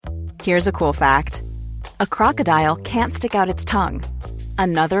Here's a cool fact. A crocodile can't stick out its tongue.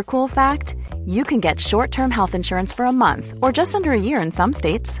 Another cool fact, you can get short-term health insurance for a month or just under a year in some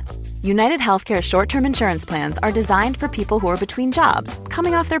states. United Healthcare short-term insurance plans are designed for people who are between jobs,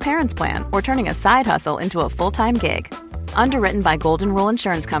 coming off their parents' plan, or turning a side hustle into a full-time gig. Underwritten by Golden Rule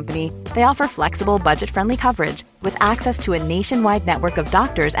Insurance Company, they offer flexible, budget-friendly coverage with access to a nationwide network of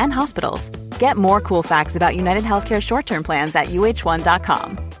doctors and hospitals. Get more cool facts about United Healthcare short-term plans at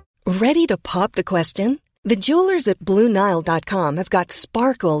uh1.com. Ready to pop the question? The jewelers at BlueNile.com have got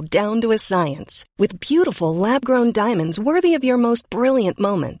sparkle down to a science with beautiful lab-grown diamonds worthy of your most brilliant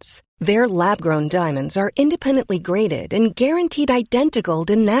moments. Their lab-grown diamonds are independently graded and guaranteed identical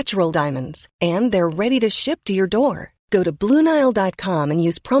to natural diamonds, and they're ready to ship to your door. Go to BlueNile.com and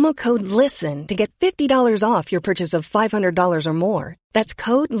use promo code LISTEN to get $50 off your purchase of $500 or more. That's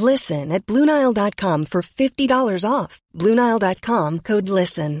code LISTEN at BlueNile.com for $50 off. BlueNile.com, code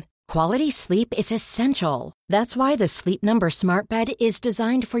LISTEN. Quality sleep is essential. That's why the Sleep Number Smart Bed is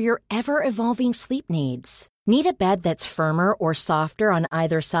designed for your ever-evolving sleep needs. Need a bed that's firmer or softer on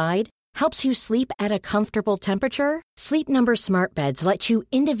either side? Helps you sleep at a comfortable temperature? Sleep Number Smart Beds let you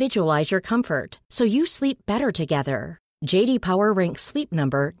individualize your comfort, so you sleep better together. J.D. Power ranks Sleep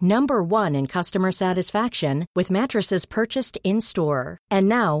Number number 1 in customer satisfaction with mattresses purchased in-store. And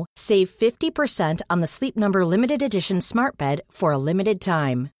now, save 50% on the Sleep Number Limited Edition Smart Bed for a limited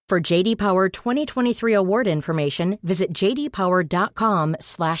time. For J.D. Power 2023 award information, visit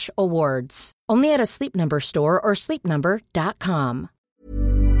jdpower.com/awards. Only at a Sleep Number store or sleepnumber.com.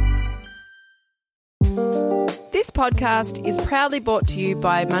 This podcast is proudly brought to you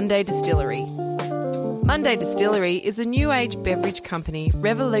by Monday Distillery. Monday Distillery is a new age beverage company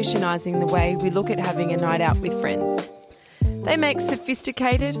revolutionising the way we look at having a night out with friends. They make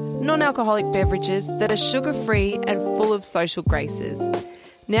sophisticated, non-alcoholic beverages that are sugar-free and full of social graces.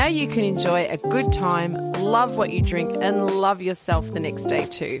 Now you can enjoy a good time, love what you drink, and love yourself the next day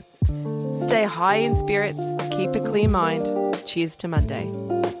too. Stay high in spirits, keep a clear mind. Cheers to Monday.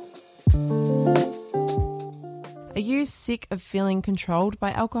 Are you sick of feeling controlled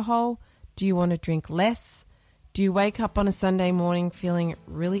by alcohol? Do you want to drink less? Do you wake up on a Sunday morning feeling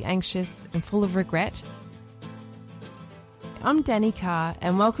really anxious and full of regret? I'm Danny Carr,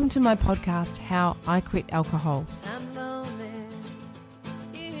 and welcome to my podcast, How I Quit Alcohol.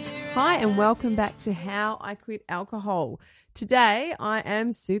 Hi, and welcome back to How I Quit Alcohol. Today, I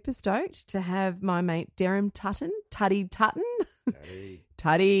am super stoked to have my mate Derham Tutton, Tuddy Tutton,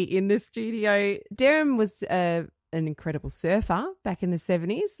 Tuddy in the studio. Derham was an incredible surfer back in the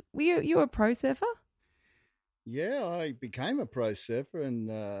 70s. Were you a pro surfer? Yeah, I became a pro surfer in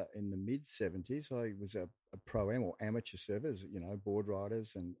the mid 70s. I was a pro-am or amateur surfer, board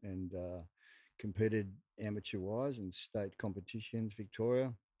riders and competed amateur-wise in state competitions,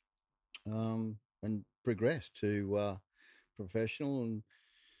 Victoria, and progressed to professional and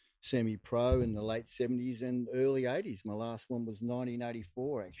semi-pro in the late 70s and early 80s. My last one was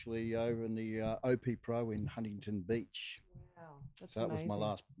 1984, actually, over in the OP Pro in Huntington Beach. Wow, that's so that amazing. was my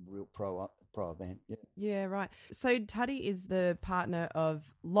last real pro event. Yeah, right. So Tuddy is the partner of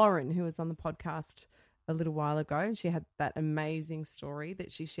Lauren, who was on the podcast a little while ago, and she had that amazing story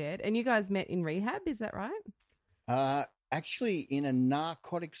that she shared. And you guys met in rehab, is that right? Actually, in a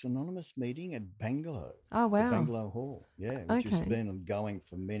Narcotics Anonymous meeting at Bangalow. Oh, wow. The Bangalow Hall, which has been going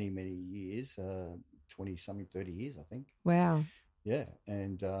for many, many years, 20-something, 30 years, I think. Wow. Yeah,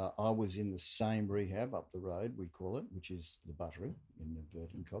 and I was in the same rehab up the road, we call it, which is the Buttery in the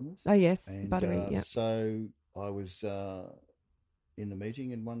Burton Commerce. Oh, yes, and, Buttery, yeah. So I was in the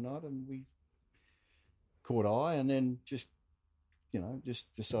meeting in one night and we caught eye and then just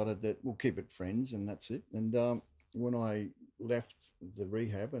decided that we'll keep it friends and that's it. And when I left the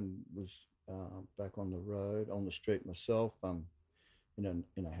rehab and was back on the road, on the street myself, in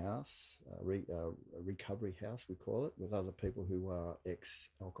a house, a recovery house, we call it, with other people who are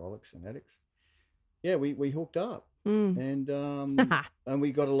ex-alcoholics and addicts. Yeah, we hooked up and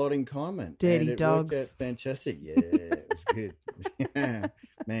we got a lot in common. Dirty and dogs. Worked out fantastic. Yeah, it was good.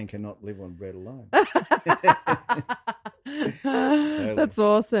 Man cannot live on bread alone. That's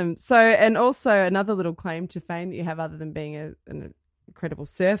awesome. So, and also another little claim to fame that you have, other than being an incredible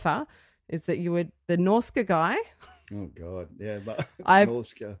surfer, is that you were the Norska guy. Oh God, yeah, but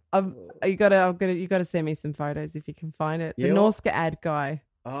Norska. You got to send me some photos if you can find it. The Norska ad guy.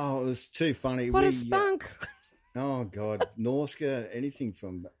 Oh, it was too funny. What a spunk! Oh God, Norska. Anything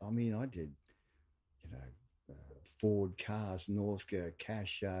from? I mean, I did, Ford cars, Norska,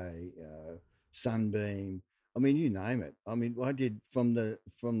 Cache, Sunbeam. I mean, you name it. I mean, I did from the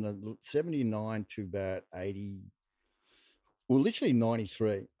 79 to about 80. Well, literally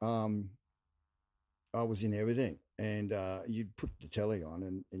 93. I was in everything, and you'd put the telly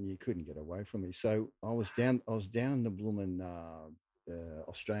on, and you couldn't get away from me. So I was down in the blooming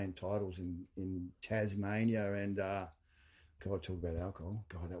Australian titles in Tasmania, and God, talk about alcohol.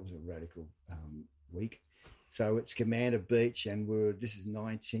 God, that was a radical week. So it's Commander Beach, and this is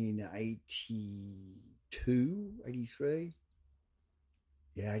 1982, 83.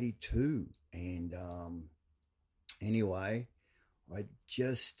 Yeah, 82. And anyway, I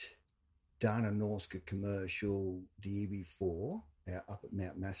just done a Norska commercial the year before up at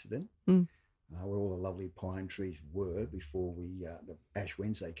Mount Macedon, where all the lovely pine trees were before the Ash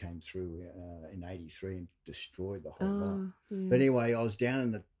Wednesday came through in 83 and destroyed the whole lot. Yeah. But anyway, I was down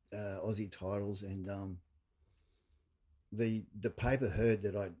in the Aussie titles, and the paper heard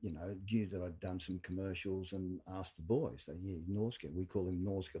that knew that I'd done some commercials and asked the boys. So yeah, Norska, we call him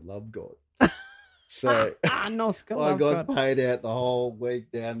Norska Love God. So Norska I got God. paid out the whole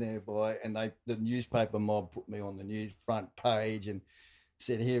week down there, and the newspaper mob put me on the news front page and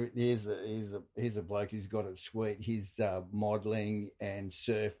said, here's a bloke who's got it sweet. He's modelling and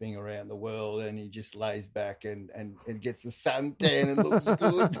surfing around the world, and he just lays back and gets a suntan and looks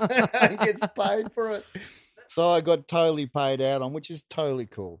good and gets paid for it. So I got totally paid out on, which is totally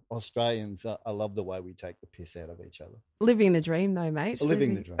cool. Australians, I love the way we take the piss out of each other. Living the dream, though, mate.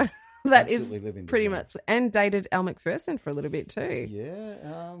 Living the dream. That absolutely is pretty much, and dated Al McPherson for a little bit too.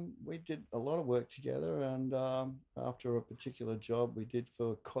 Yeah, we did a lot of work together, and after a particular job we did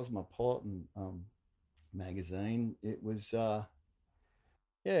for Cosmopolitan magazine, it was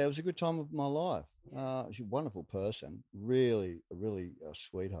it was a good time of my life. She's a wonderful person, really a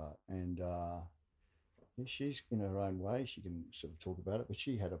sweetheart, and she's in her own way. She can sort of talk about it, but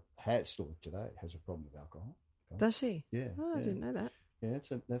she still today has a problem with alcohol. Does she? Yeah. Oh, I didn't know that. Yeah,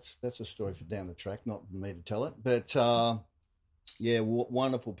 that's a story for down the track, not for me to tell it. But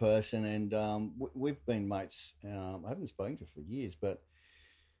wonderful person, and we've been mates. I haven't spoken to her for years, but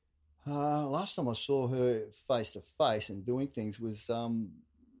last time I saw her face to face and doing things was the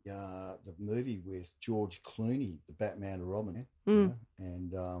movie with George Clooney, the Batman and Robin,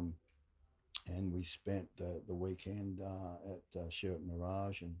 and we spent the weekend at Sheraton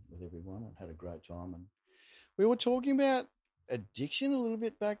Mirage and with everyone and had a great time. And we were talking about addiction a little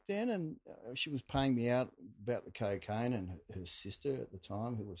bit back then, and she was paying me out about the cocaine, and her sister at the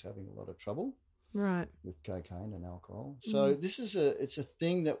time, who was having a lot of trouble with cocaine and alcohol. So this is it's a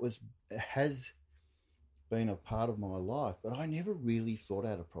thing that has been a part of my life, but I never really thought I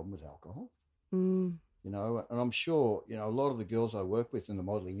had a problem with alcohol. And I'm sure a lot of the girls I work with in the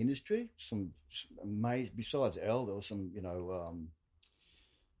modelling industry, some amazing, besides Elle, there was some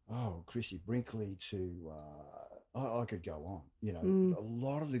Christy Brinkley to I could go on. A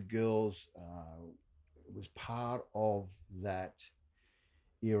lot of the girls was part of that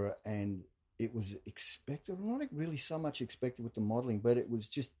era, and it was expected. Not really so much expected with the modelling, but it was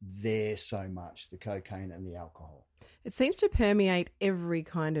just there so much, the cocaine and the alcohol. It seems to permeate every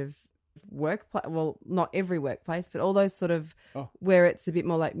kind of workplace. Well, not every workplace, but all those sort of where it's a bit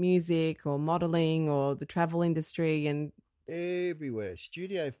more like music or modelling or the travel industry and everywhere.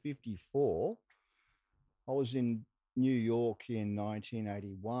 Studio 54. I was in New York in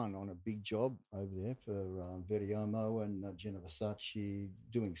 1981 on a big job over there for Veriomo and Jenna Versace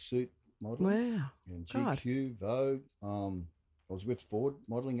doing suit modelling. Wow. And GQ, Vogue. I was with Ford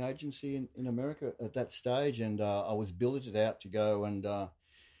Modelling Agency in America at that stage, and I was billeted out to go and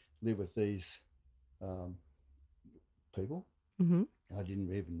live with these people. Mm-hmm. I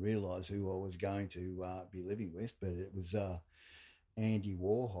didn't even realise who I was going to be living with, but it was Andy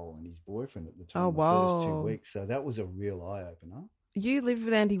Warhol and his boyfriend at the time. Oh, wow. The first 2 weeks. So that was a real eye-opener. You lived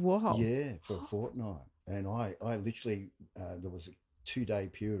with Andy Warhol? Yeah, for a fortnight. And I literally, there was a 2-day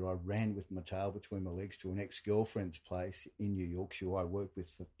period I ran with my tail between my legs to an ex-girlfriend's place in New York, who I worked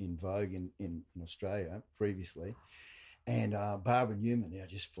with in Vogue in Australia previously. And Barbara Newman, I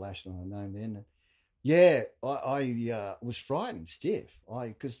just flashed on her name then. Yeah, I was frightened, stiff.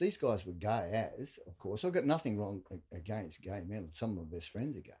 Because these guys were gay as, of course. I've got nothing wrong against gay men. Some of my best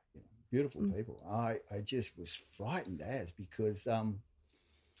friends are gay, beautiful people. I just was frightened as, because I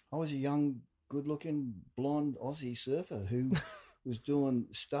was a young, good-looking, blonde Aussie surfer who was doing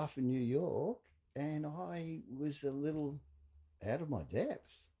stuff in New York, and I was a little out of my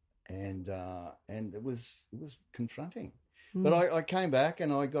depth, and it was confronting. But I came back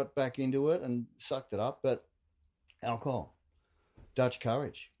and I got back into it and sucked it up. But alcohol, Dutch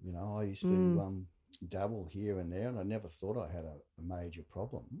courage, I used to dabble here and there, and I never thought I had a major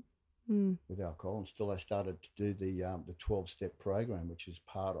problem with alcohol. Until I started to do the 12-step program, which is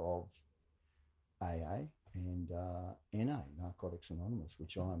part of AA, and NA, Narcotics Anonymous,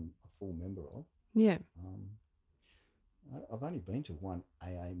 which I'm a full member of. Yeah. I've only been to one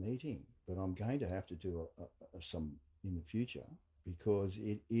AA meeting, but I'm going to have to do some in the future, because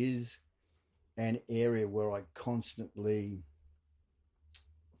it is an area where I constantly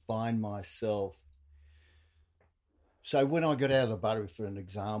find myself. So when I got out of the buttery, for an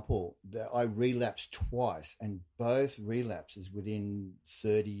example, I relapsed twice, and both relapses within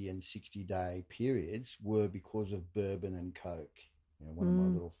 30 and 60-day periods were because of bourbon and Coke, one of my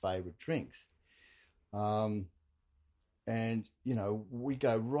little favourite drinks. And, we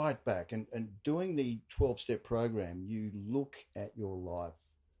go right back. And doing the 12-step program, you look at your life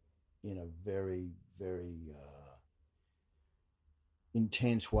in a very, very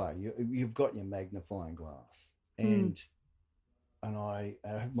intense way. You've got your magnifying glass. And I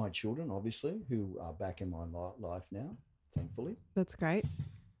have my children, obviously, who are back in my life now, thankfully. That's great.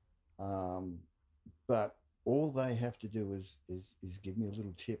 But all they have to do is give me a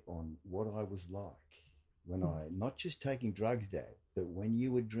little tip on what I was like when not just taking drugs, Dad, but when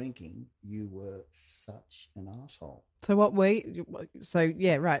you were drinking, you were such an asshole. So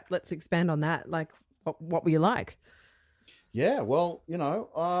yeah, right. Let's expand on that. Like, what were you like? Yeah, well,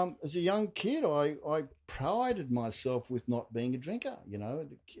 as a young kid, I prided myself with not being a drinker.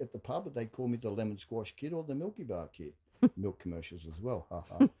 At the pub, they call me the lemon squash kid or the Milky Bar kid. Milk commercials as well.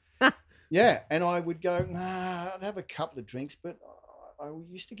 Yeah, and I would go, I'd have a couple of drinks, but I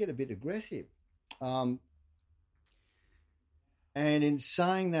used to get a bit aggressive. And in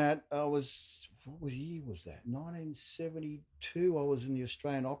saying that, what year was that? 1972. I was in the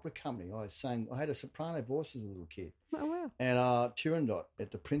Australian Opera Company. I had a soprano voice as a little kid. Oh, wow. And Tirrandot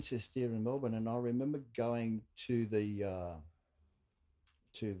at the Princess Theatre in Melbourne. And I remember going to it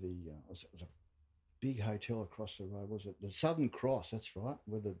was a big hotel across the road. Was it the Southern Cross? That's right,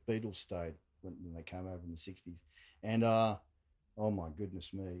 where the Beatles stayed when they came over in the 60s. And oh my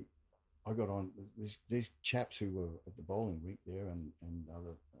goodness me, I got on these chaps who were at the bowling rink there and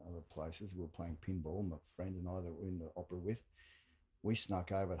other places. We were playing pinball. My friend and I that were in the opera with, we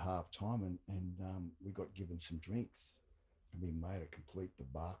snuck over at half time and we got given some drinks, and we made a complete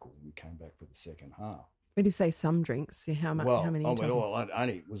debacle when we came back for the second half. When you say some drinks, how much? Well, how many?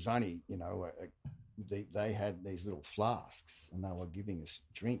 They had these little flasks and they were giving us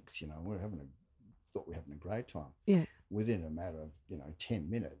drinks. Thought we were having a great time. Yeah. Within a matter of 10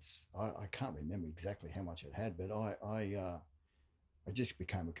 minutes, I can't remember exactly how much it had, but I just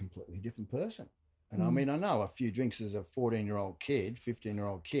became a completely different person. And I mean, I know a few drinks as a 14-year-old kid,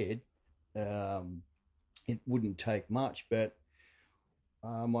 15-year-old kid, it wouldn't take much. But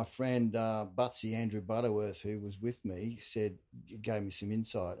my friend Butsy Andrew Butterworth, who was with me, gave me some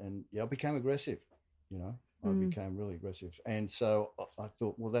insight, and I became aggressive. I became really aggressive, and so I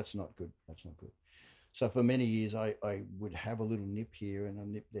thought, well, that's not good. That's not good. So for many years, I would have a little nip here and a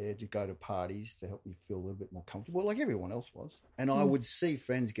nip there to go to parties to help me feel a little bit more comfortable, like everyone else was. And I would see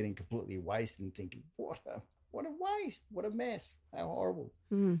friends getting completely wasted and thinking, what a waste, what a mess, how horrible.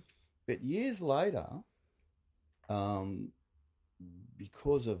 But years later,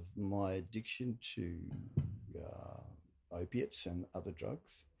 because of my addiction to opiates and other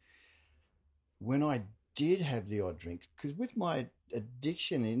drugs, when I did have the odd drink, because with my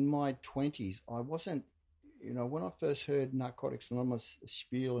addiction in my 20s, I wasn't, when I first heard Narcotics Anonymous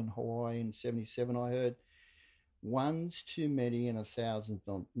spiel in Hawaii in 77, I heard one's too many and 1,000's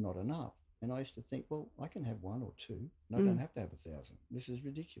not enough. And I used to think, well, I can have one or two, and I don't have to have 1,000. This is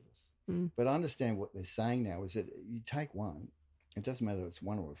ridiculous. But I understand what they're saying now is that you take one, it doesn't matter if it's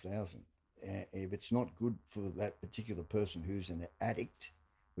one or 1,000. If it's not good for that particular person who's an addict,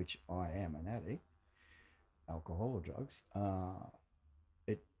 which I am an addict, alcohol or drugs,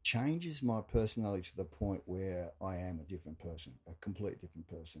 it changes my personality to the point where I am a different person, a complete different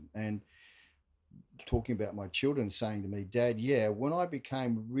person. And talking about my children saying to me, Dad, when I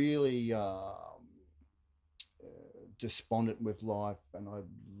became really despondent with life and I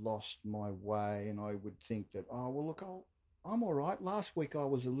lost my way, and I would think that, oh, well, look, I'm all right. Last week I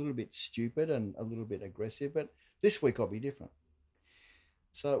was a little bit stupid and a little bit aggressive, but this week I'll be different.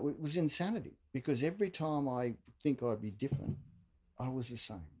 So it was insanity, because every time I think I'd be different, I was the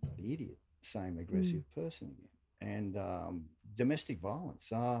same bloody idiot, same aggressive person again. And domestic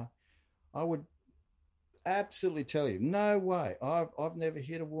violence, I would absolutely tell you, no way. I've never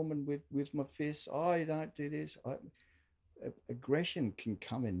hit a woman with my fists. I don't do this. Aggression can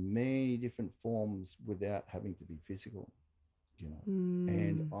come in many different forms without having to be physical,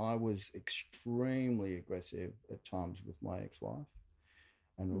 And I was extremely aggressive at times with my ex-wife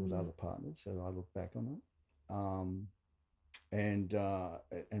and with other partners, so I look back on it. and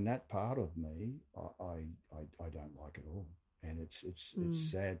that part of me, I don't like at all, and it's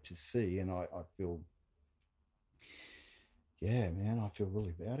sad to see, and I feel, yeah, man, I feel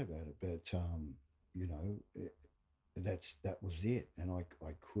really bad about it, but you know, that was it, and I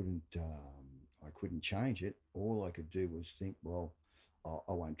couldn't change it. All I could do was think, well,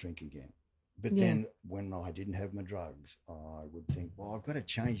 I won't drink again. But then when I didn't have my drugs, I would think, well, I've got to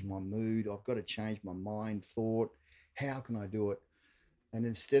change my mood. I've got to change my mind thought. How can I do it? And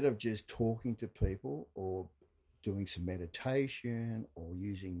instead of just talking to people or doing some meditation or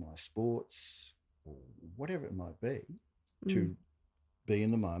using my sports or whatever it might be to be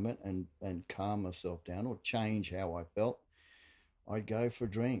in the moment and calm myself down or change how I felt, I'd go for a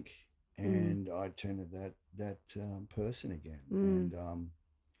drink and I'd turn to that person again. And,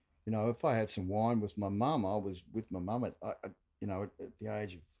 you know, if I had some wine with my mum, I was with my mum at the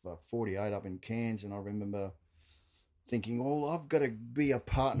age of 48 up in Cairns, and I remember thinking, oh, I've got to be a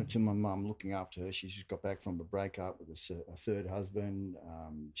partner to my mum, looking after her. She's just got back from a breakup with a third husband.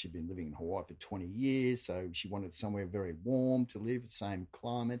 She'd been living in Hawaii for 20 years, so she wanted somewhere very warm to live, the same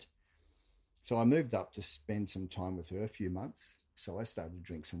climate. So I moved up to spend some time with her, a few months. So I started to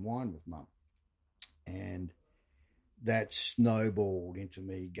drink some wine with mum. And that snowballed into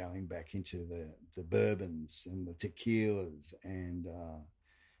me going back into the bourbons and the tequilas. And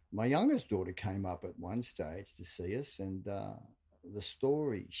my youngest daughter came up at one stage to see us, and the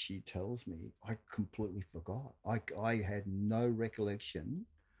story she tells me, I completely forgot. I had no recollection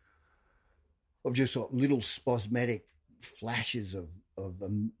of just little spasmodic flashes of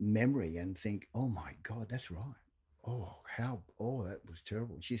memory, and think, oh my God, that's right. That was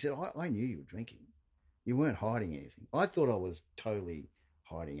terrible. She said, I knew you were drinking. You weren't hiding anything. I thought I was totally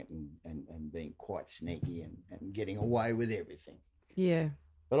hiding it and being quite sneaky and getting away with everything. Yeah.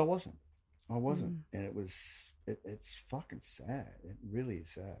 But I wasn't. And it's fucking sad. It really is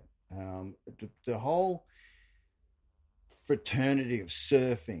sad. The whole fraternity of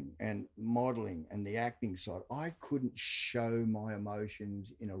surfing and modeling and the acting side, I couldn't show my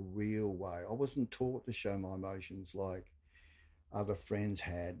emotions in a real way. I wasn't taught to show my emotions like other friends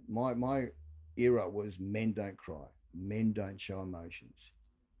had. My era was men don't cry, men don't show emotions,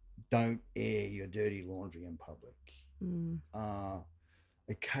 don't air your dirty laundry in public.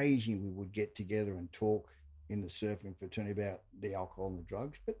 Occasionally we would get together and talk in the surfing fraternity about the alcohol and the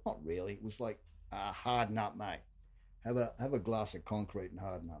drugs, but not really. It was like, harden up, mate. Have a glass of concrete and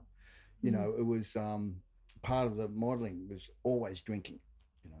harden up. You know, it was part of the modelling was always drinking.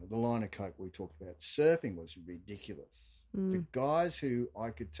 You know, the line of coke we talked about. Surfing was ridiculous. The guys who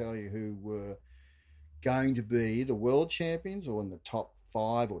I could tell you who were going to be the world champions or in the top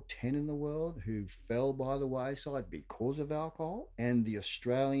 5 or 10 in the world who fell by the wayside because of alcohol, and the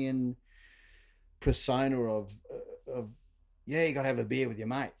Australian persona of you got to have a beer with your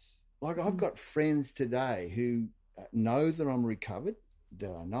mates. Like I've got friends today who know that I'm recovered,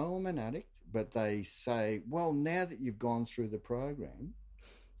 that I know I'm an addict, but they say, well, now that you've gone through the program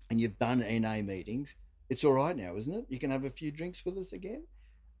and you've done NA meetings, it's all right now, isn't it? You can have a few drinks with us again.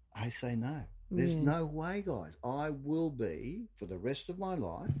 I say no. There's no way, guys. I will be, for the rest of my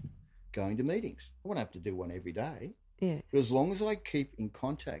life, going to meetings. I won't have to do one every day. Yeah. But as long as I keep in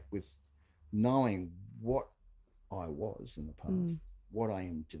contact with knowing what I was in the past, what I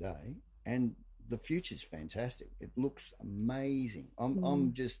am today, and the future's fantastic. It looks amazing.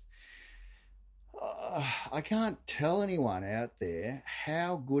 I'm just... I can't tell anyone out there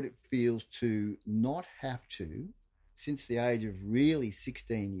how good it feels to not have to, since the age of really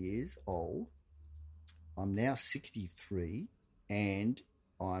 16 years old. I'm now 63 and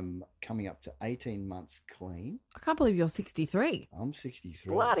I'm coming up to 18 months clean. I can't believe you're 63. I'm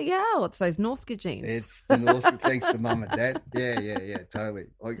 63. Bloody hell, it's those Norska genes. It's the Norska, thanks to mum and dad. Yeah, totally.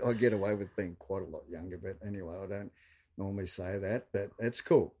 I get away with being quite a lot younger, but anyway, I don't normally say that, but it's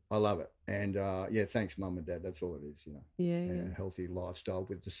cool. I love it. And thanks mum and dad. That's all it is, you know. Yeah. And a healthy lifestyle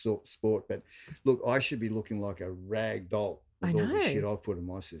with the sport. But look, I should be looking like a rag doll with all the shit I've put in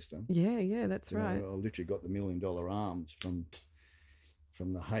my system. Yeah, that's right. I literally got the $1 million arms from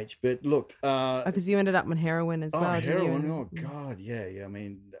the H. But look, because you ended up on heroin as well. Heroin. Oh God, yeah. I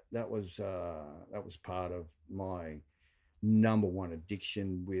mean, that was part of my number one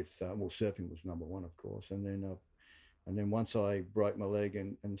addiction. With surfing was number one, of course, and then once I broke my leg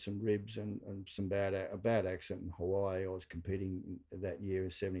and some ribs and a bad accident in Hawaii, I was competing that year in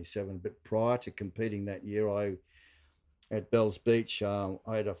 '77. But prior to competing that year, at Bells Beach, I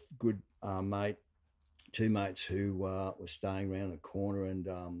had a good two mates who were staying around the corner, and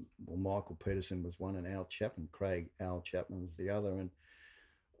Michael Peterson was one, and Craig Al Chapman was the other, and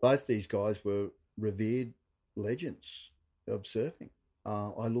both these guys were revered legends of surfing.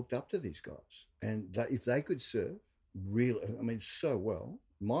 I looked up to these guys, and if they could surf really, I mean, so well.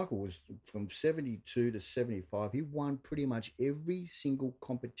 Michael was from 72 to 75. He won pretty much every single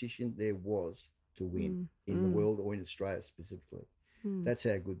competition there was to win in the world or in Australia specifically. That's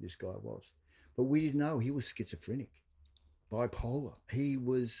how good this guy was. But we didn't know he was schizophrenic, bipolar. He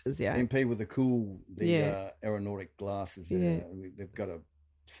was MP with the aeronautic glasses there. They've got a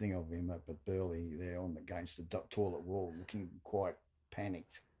thing of him up at Burleigh there against the toilet wall looking quite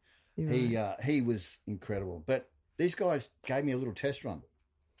panicked. He was incredible. But these guys gave me a little test run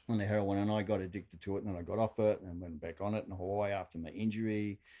on the heroin, and I got addicted to it, and then I got off it and went back on it in Hawaii after my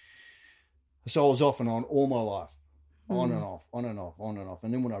injury. So I was off and on all my life, on and off.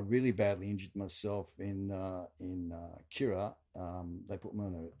 And then when I really badly injured myself in Kira, they put me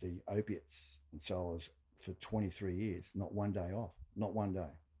on the opiates. And so I was, for 23 years, not one day off, not one day.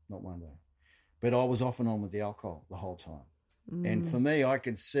 But I was off and on with the alcohol the whole time. And for me, I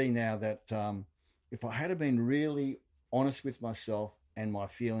can see now that if I had been really honest with myself and my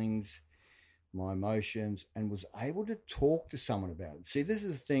feelings, my emotions, and was able to talk to someone about it. See, this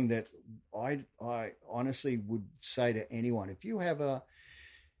is the thing that I honestly would say to anyone. If you have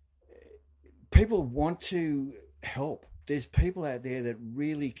people want to help, there's people out there that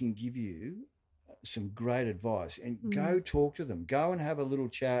really can give you some great advice, and go talk to them. Go and have a little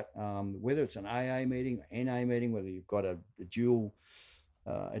chat, whether it's an AA meeting, NA meeting, whether you've got a dual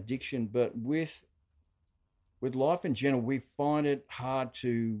addiction, but with life in general, we find it hard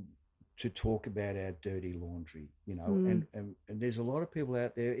to talk about our dirty laundry, and there's a lot of people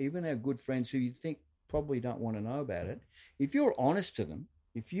out there, even our good friends who you think probably don't want to know about it. If you're honest to them,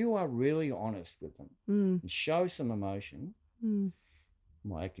 if you are really honest with them and show some emotion,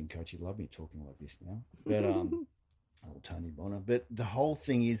 my acting coach, he loved me talking like this now, but old Tony Bonner. But the whole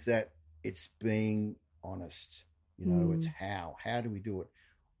thing is that it's being honest, it's how do we do it?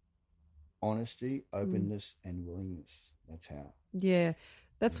 Honesty, openness, and willingness. That's how. Yeah.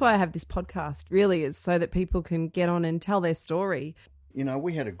 That's why I have this podcast, really, is so that people can get on and tell their story.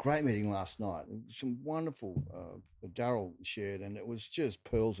 We had a great meeting last night. Some wonderful, Daryl shared, and it was just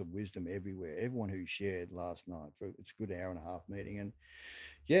pearls of wisdom everywhere. Everyone who shared last night, it's a good hour and a half meeting. And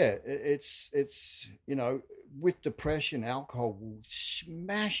yeah, it's with depression, alcohol will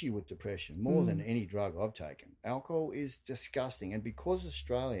smash you with depression more than any drug I've taken. Alcohol is disgusting. And because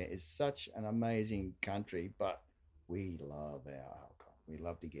Australia is such an amazing country, but we love our alcohol. We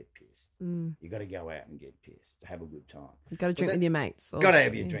love to get pissed. You got to go out and get pissed to have a good time. You got to drink with your mates. Got to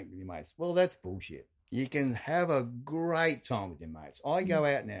have your drink with your mates. Well, that's bullshit. You can have a great time with your mates. I go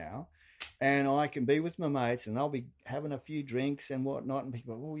out now and I can be with my mates and I'll be having a few drinks and whatnot, and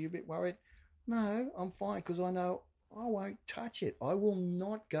people go, "Oh, you a bit worried?" No, I'm fine, because I know I won't touch it. I will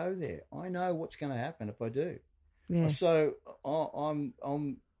not go there. I know what's going to happen if I do. Yeah. So I'm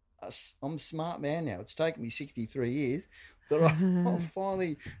a smart man now. It's taken me 63 years. But I'm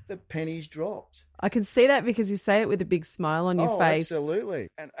finally, the pennies dropped. I can see that because you say it with a big smile on your face. Absolutely.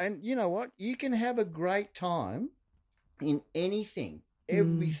 And you know what? You can have a great time in anything,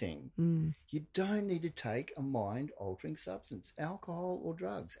 everything. You don't need to take a mind-altering substance, alcohol or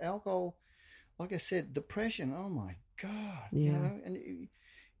drugs. Alcohol, like I said, depression, oh my God. Yeah. And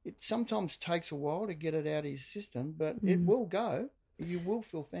it sometimes takes a while to get it out of your system, but it will go. You will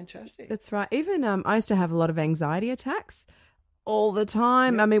feel fantastic. That's right. Even I used to have a lot of anxiety attacks all the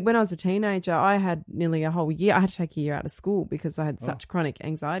time. Yeah. I mean, when I was a teenager, I had nearly a whole year. I had to take a year out of school because I had such chronic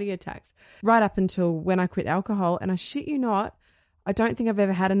anxiety attacks right up until when I quit alcohol. And I shit you not, I don't think I've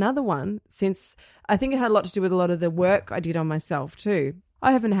ever had another one since. I think it had a lot to do with a lot of the work I did on myself too.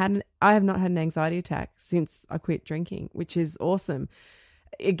 I have not had an anxiety attack since I quit drinking, which is awesome.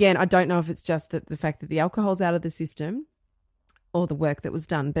 Again, I don't know if it's just the fact that the alcohol's out of the system or the work that was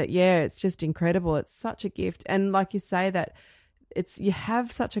done. But yeah, it's just incredible. It's such a gift. And like you say, that you have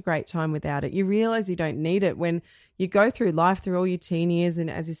such a great time without it. You realize you don't need it when you go through life, through all your teen years, and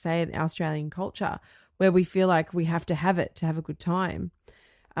as you say, in Australian culture, where we feel like we have to have it to have a good time.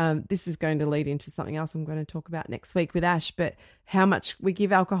 This is going to lead into something else I'm going to talk about next week with Ash, but how much we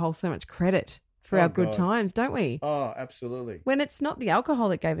give alcohol so much credit for our good times, don't we? Oh, absolutely. When it's not the alcohol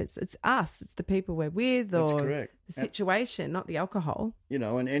that gave it, it's us. It's the people we're with or the situation, not the alcohol.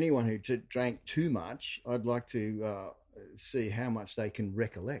 And anyone who drank too much, I'd like to see how much they can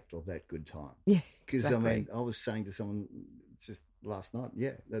recollect of that good time. Yeah, because exactly. I mean, I was saying to someone just last night,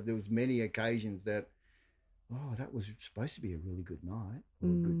 that there was many occasions that oh, that was supposed to be a really good night or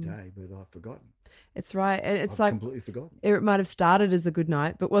a good day, but I've forgotten. It's right. It's I've completely forgotten. It might have started as a good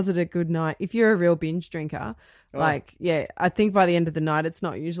night, but was it a good night? If you're a real binge drinker, I think by the end of the night, it's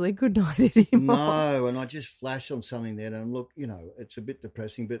not usually a good night anymore. No, and I just flashed on something then, and look, it's a bit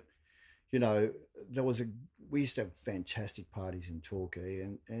depressing, but, we used to have fantastic parties in Torquay,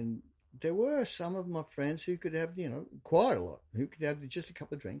 and there were some of my friends who could have, quite a lot, who could have just a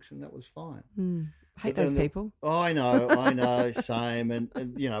couple of drinks, and that was fine. Hate those people. I know, same. And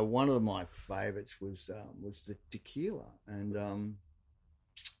one of my favourites was the tequila and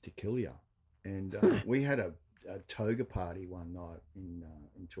tequila, and we had a toga party one night in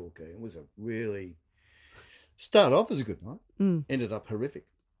Torquay. It was a really started off as a good night, ended up horrific,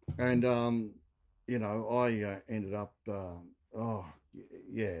 and I ended up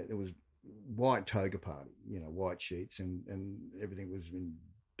it was white toga party, white sheets and everything was in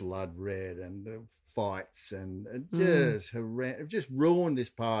blood red and fights and it just ruined this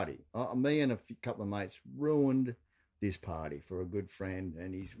party. Me and a couple of mates ruined this party for a good friend,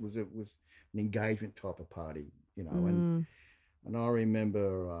 and it was an engagement type of party, and I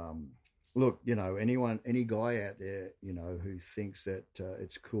remember, look, any guy out there, who thinks that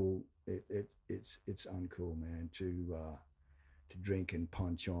it's cool, it's uncool, man, to drink and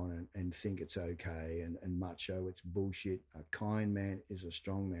punch on and think it's okay and macho. It's bullshit. A kind man is a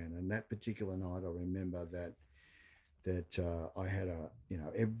strong man. And that particular night, I remember that I had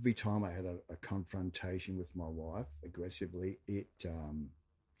every time I had a confrontation with my wife aggressively, it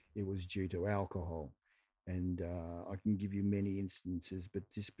was due to alcohol. And I can give you many instances, but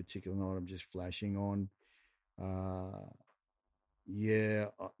this particular night I'm just flashing on.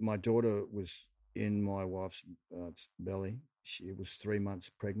 My daughter was in my wife's belly. She was 3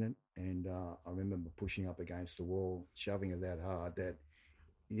 months pregnant, and I remember pushing up against the wall, shoving her that hard that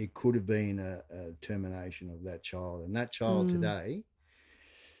it could have been a termination of that child. And that child today,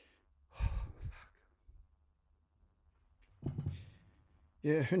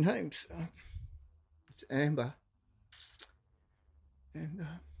 her name's it's Amber. And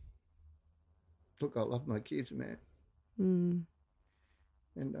look, I love my kids, man. And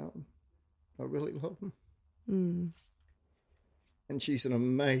I really love them. And she's an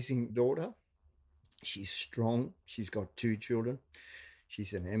amazing daughter. She's strong. She's got 2 children.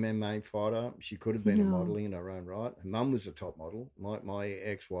 She's an MMA fighter. She could have been a modelling in her own right. Her mum was a top model. My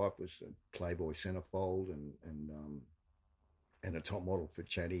ex-wife was a Playboy centerfold and a top model for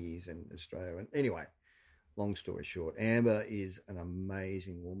Chatties in Australia. And anyway, long story short, Amber is an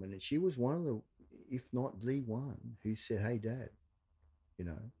amazing woman, and she was one of the, if not the one, who said, "Hey, Dad,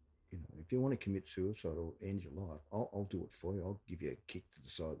 if you want to commit suicide or end your life, I'll do it for you. I'll give you a kick to the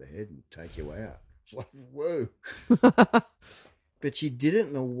side of the head and take you out." It's like, whoa. But she did it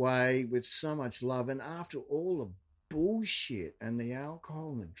in a way with so much love. And after all the bullshit and the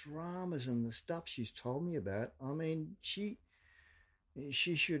alcohol and the dramas and the stuff she's told me about, I mean, she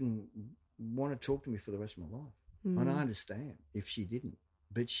shouldn't want to talk to me for the rest of my life. And I understand if she didn't.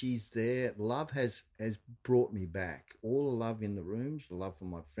 But she's there. Love has brought me back. All the love in the rooms, the love for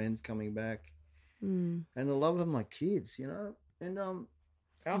my friends coming back, and the love of my kids, And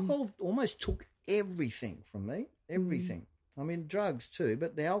alcohol almost took everything from me, everything. I mean, drugs too,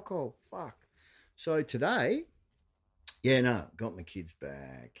 but the alcohol, fuck. So today, got my kids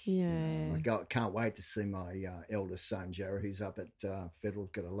back. Yeah. I can't wait to see my eldest son, Jared, who's up at Federal,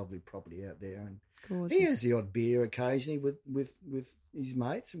 got a lovely property out there, and gorgeous. He has the odd beer occasionally with his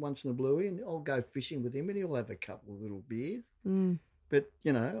mates, once in a bluey, and I'll go fishing with him, and he'll have a couple of little beers. But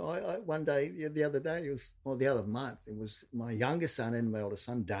I one day, the other day, the other month, it was my youngest son and my oldest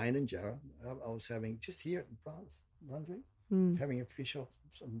son, Dane and Jared. I was having just here in France, Brunswick, having a fish off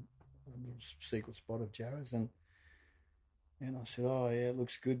some secret spot of Jared's, and I said, "Oh yeah, it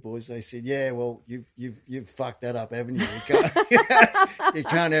looks good, boys." They said, "Yeah, well, you've fucked that up, haven't you? You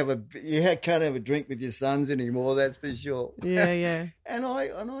can't have a drink with your sons anymore. That's for sure." Yeah. And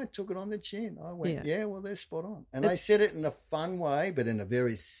I took it on the chin. I went, "Yeah, well, they're spot on." And they said it in a fun way, but in a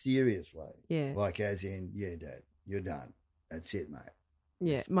very serious way. Yeah, like as in, "Yeah, Dad, you're done. That's it, mate."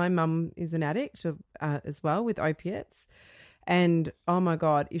 Yeah, my mum is an addict as well with opiates. And, oh, my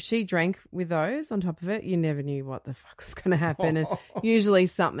God, if she drank with those on top of it, you never knew what the fuck was going to happen. And usually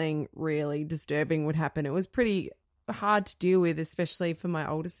something really disturbing would happen. It was pretty hard to deal with, especially for my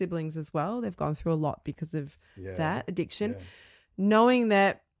older siblings as well. They've gone through a lot because of that addiction. Yeah. Knowing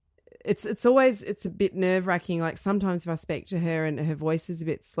that it's a bit nerve-wracking. Like sometimes if I speak to her and her voice is a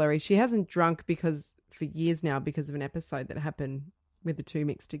bit slurry, she hasn't drunk for years now because of an episode that happened with the two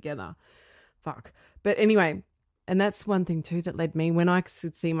mixed together. Fuck. But anyway, that's one thing too that led me when I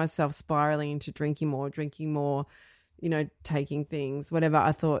could see myself spiraling into drinking more, you know, taking things, whatever.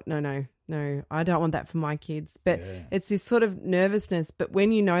 I thought, no, I don't want that for my kids. But it's this sort of nervousness. But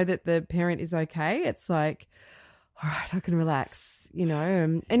when you know that the parent is okay, it's like, all right, I can relax, you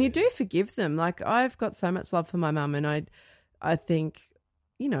know, and you do forgive them. Like, I've got so much love for my mum, and I think,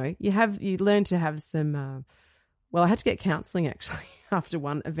 you know, you learn to have some, well, I had to get counselling actually after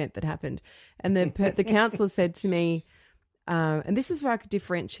one event that happened. And the counsellor said to me, and this is where I could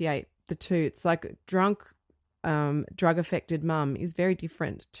differentiate the two. It's like drunk, drug-affected mum is very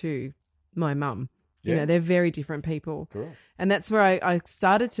different to my mum. You know, they're very different people. Correct. And that's where I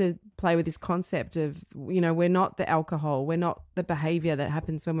started to play with this concept of, you know, we're not the alcohol. We're not the behaviour that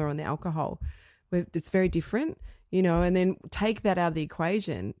happens when we're on the alcohol. It's very different, you know, and then take that out of the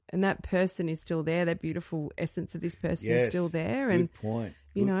equation and that person is still there. That beautiful essence of this person is still there. Good point.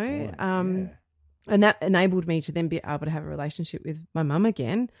 You know, and that enabled me to then be able to have a relationship with my mum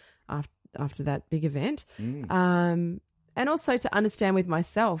again after that big event. And also to understand with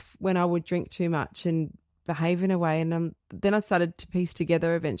myself when I would drink too much and behave in a way. And then I started to piece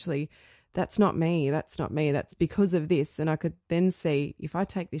together eventually, that's not me. That's because of this. And I could then see, if I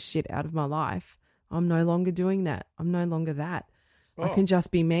take this shit out of my life, I'm no longer doing that. I'm no longer that. I can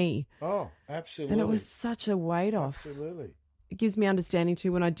just be me. Oh, absolutely. And it was such a weight off. Absolutely. It gives me understanding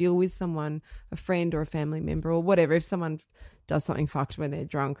too when I deal with someone, a friend or a family member or whatever, if someone does something fucked when they're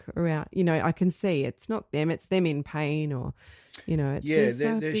drunk or out, you know, I can see it's not them, it's them in pain or, you know.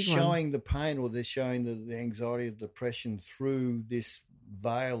 They're showing the pain or they're showing the anxiety or depression through this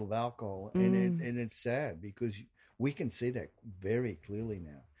veil of alcohol. And it's sad because we can see that very clearly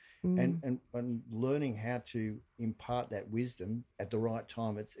now. And learning how to impart that wisdom at the right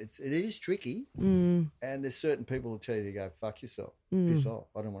time, it is tricky. And there's certain people who tell you to go fuck yourself, piss off.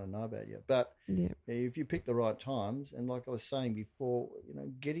 I don't want to know about you. But if you pick the right times, and like I was saying before, you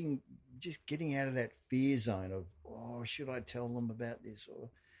know, getting out of that fear zone of, oh, should I tell them about this,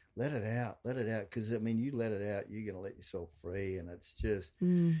 or let it out, because I mean, you let it out, you're going to let yourself free, and it's just.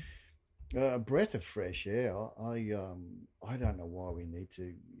 A breath of fresh air. I don't know why we need to,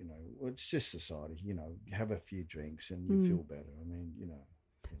 you know, it's just society, you know, have a few drinks and you feel better. I mean, you know.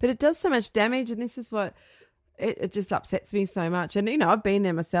 But it does so much damage, and this is what, it just upsets me so much. And, you know, I've been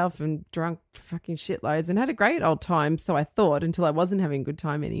there myself and drunk fucking shitloads and had a great old time, so I thought, until I wasn't having a good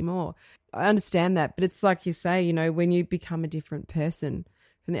time anymore. I understand that, but it's like you say, you know, when you become a different person,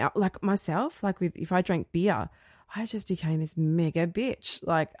 from the, like myself, like if I drank beer, I just became this mega bitch,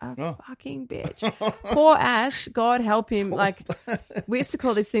 like a fucking bitch. Poor Ash, God help him. Like, we used to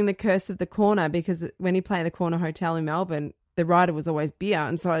call this thing the curse of the corner, because when he played the Corner Hotel in Melbourne, the rider was always beer.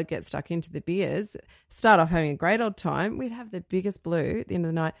 And so I'd get stuck into the beers, start off having a great old time. We'd have the biggest blue at the end of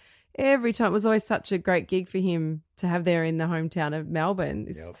the night. Every time. It was always such a great gig for him to have there in the hometown of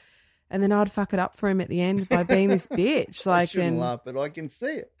Melbourne. And then I'd fuck it up for him at the end by being this bitch. Like, I shouldn't laugh, but I can see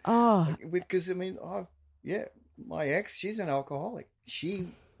it. Oh. Because, I mean, my ex, she's an alcoholic.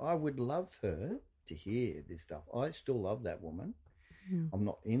 I would love her to hear this stuff. I still love that woman. I'm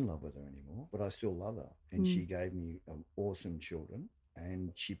not in love with her anymore, but I still love her. And she gave me awesome children,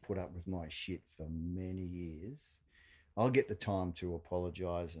 and she put up with my shit for many years. I'll get the time to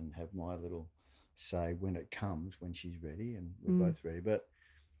apologise and have my little say when it comes, when she's ready, and we're both ready. But,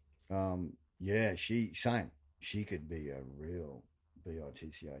 she could be a real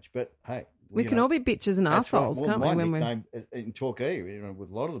bitch. But hey, we can all be bitches and assholes, right. Well, can't we? My nickname in Torquay, you know,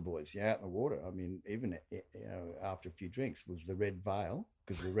 with a lot of the boys, out in the water. I mean, even after a few drinks, was the Red Veil,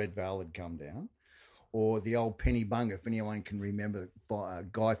 because the Red Veil had come down, or the old Penny Bunga, if anyone can remember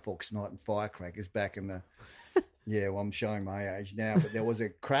Guy Fawkes Night and Firecrackers back in the. Well, I'm showing my age now, but there was a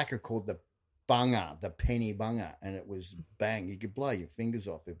cracker called the Bunga, the Penny Bunga, and it was bang. You could blow your fingers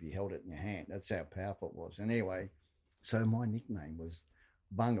off if you held it in your hand. That's how powerful it was. And anyway. So my nickname was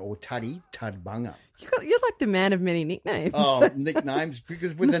Bunga, or Tud Bunga. You're like the man of many nicknames. Oh, nicknames,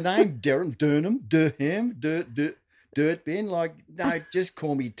 because with the name Durham, Dirtbin, like, no, just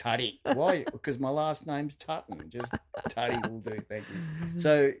call me Tuddy. Why? Because my last name's Tutton. Just Tuddy will do, thank you.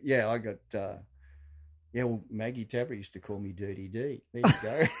 So, I got... well, Maggie Tapper used to call me Dirty D. There you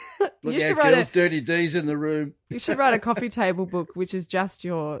go. Look out, girls, Dirty D's in the room. You should write a coffee table book, which is just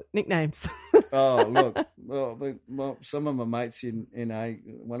your nicknames. Oh, look. Well, some of my mates in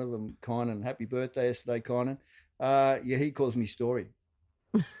one of them, Kynan, happy birthday yesterday, Kynan. He calls me Story.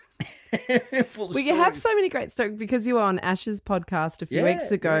 You have so many great stories, because you were on Ash's podcast a few weeks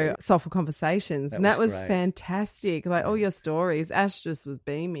ago, Soulful Conversations, and that was fantastic. Like, all your stories, Ash just was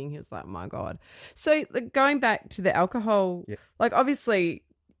beaming. He was like, oh my God. So going back to the alcohol, like, obviously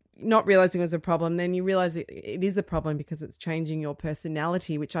not realizing it was a problem, then you realize it is a problem because it's changing your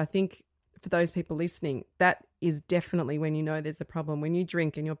personality, which I think for those people listening, that is definitely when you know there's a problem. When you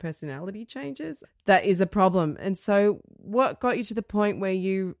drink and your personality changes, that is a problem. And so what got you to the point where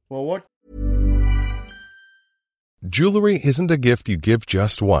you... Well, what? Jewelry isn't a gift you give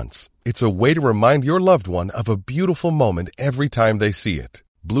just once. It's a way to remind your loved one of a beautiful moment every time they see it.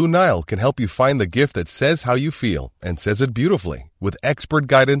 Blue Nile can help you find the gift that says how you feel and says it beautifully, with expert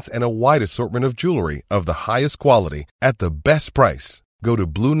guidance and a wide assortment of jewelry of the highest quality at the best price. Go to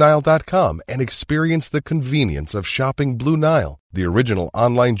BlueNile.com and experience the convenience of shopping Blue Nile, the original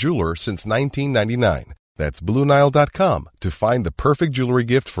online jeweler since 1999. That's BlueNile.com to find the perfect jewelry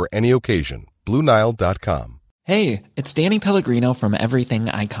gift for any occasion. BlueNile.com. Hey, it's Danny Pellegrino from Everything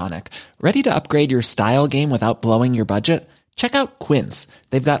Iconic. Ready to upgrade your style game without blowing your budget? Check out Quince.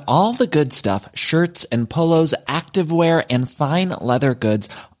 They've got all the good stuff, shirts and polos, activewear, and fine leather goods,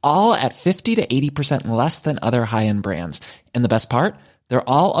 all at 50 to 80% less than other high-end brands. And the best part? They're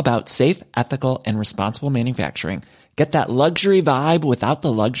all about safe, ethical, and responsible manufacturing. Get that luxury vibe without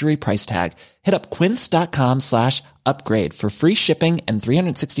the luxury price tag. Hit up quince.com/upgrade for free shipping and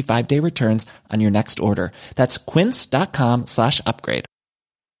 365-day returns on your next order. That's quince.com/upgrade.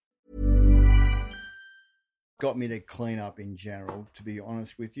 Got me to clean up in general, to be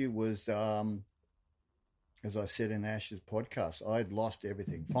honest with you, was, as I said in Ash's podcast, I'd lost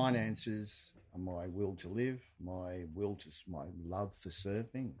everything. Finances, my will to live, my love for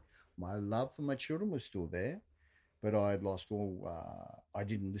surfing, my love for my children was still there, but I had lost all, I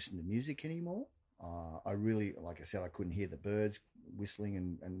didn't listen to music anymore. I really, like I said, I couldn't hear the birds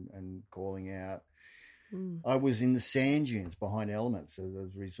whistling and calling out. I was in the sand dunes behind Elements. So there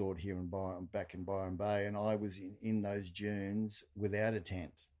was a resort here back in Byron Bay, and I was in those dunes without a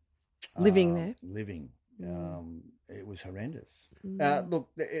tent. Living there? Living. It was horrendous. Look,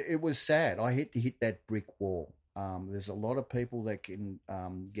 it was sad. I had to hit that brick wall. There's a lot of people that can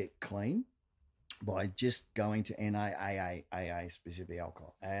get clean by just going to AA, specifically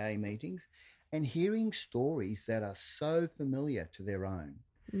alcohol, AA meetings, and hearing stories that are so familiar to their own.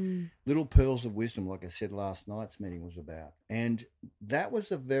 Little pearls of wisdom, like I said, last night's meeting was about. And that was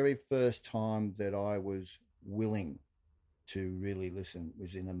the very first time that I was willing to really listen,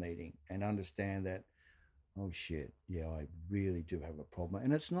 was in a meeting and understand that, oh shit, yeah, I really do have a problem.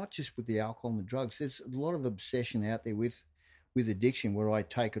 And it's not just with the alcohol and the drugs. There's a lot of obsession out there with addiction, where I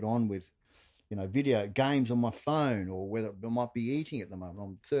take it on with, video games on my phone, or whether I might be eating at the moment.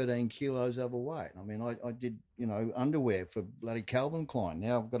 I'm 13 kilos overweight. I mean, I did, underwear for bloody Calvin Klein.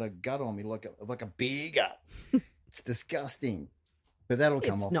 Now I've got a gut on me like a beer gut. It's disgusting. But that'll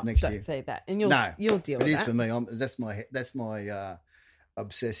come off next year. Don't say that, and you'll deal with that. It is for me. That's my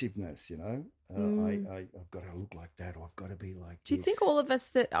obsessiveness. I've got to look like that, or I've got to be like. Do you think all of us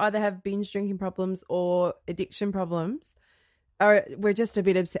that either have binge drinking problems or addiction problems, we're just a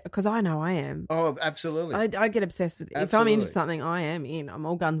bit obsessed? Because I know I am. Oh, absolutely. I get obsessed with it. If I'm into something, I am in. I'm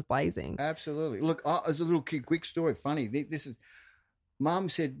all guns blazing. Absolutely. Look, as a little kid, quick story, funny. This is. Mum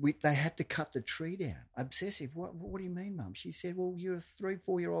said they had to cut the tree down. Obsessive. What do you mean, Mum? She said, well, you're a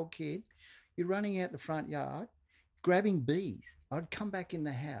 3-4-year-old kid. You're running out the front yard, grabbing bees. I'd come back in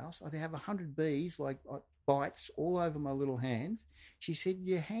the house. I'd have 100 bees, like bites all over my little hands. She said,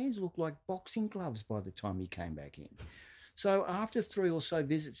 your hands look like boxing gloves by the time you came back in. So after 3 or so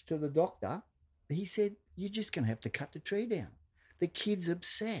visits to the doctor, he said, you're just going to have to cut the tree down. The kid's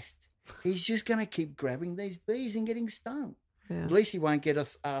obsessed. He's just going to keep grabbing these bees and getting stung. Yeah. At least he won't get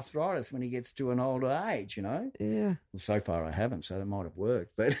arthritis when he gets to an older age, Yeah. Well, so far I haven't, so that might have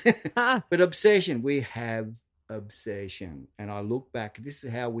worked. But but obsession, we have obsession. And I look back, this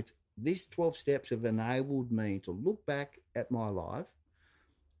is how with these 12 steps have enabled me to look back at my life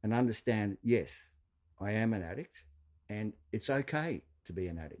and understand, yes, I am an addict, and it's okay to be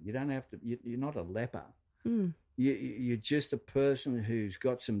an addict. You don't have to, you're not a leper. You're just a person who's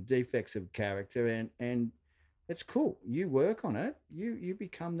got some defects of character, and it's cool. You work on it. You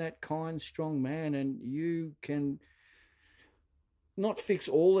become that kind, strong man, and you can not fix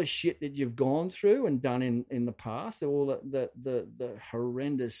all the shit that you've gone through and done in the past, all the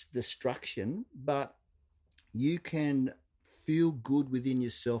horrendous destruction, but you can feel good within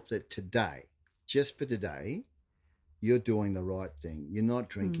yourself that today, just for today, you're doing the right thing. You're not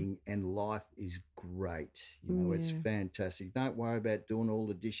drinking, and life is great. It's fantastic. Don't worry about doing all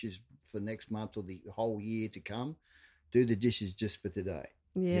the dishes for next month or the whole year to come. Do the dishes just for today.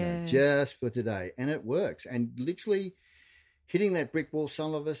 Yeah. Just for today. And it works. And literally hitting that brick wall,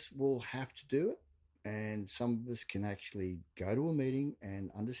 some of us will have to do it. And some of us can actually go to a meeting and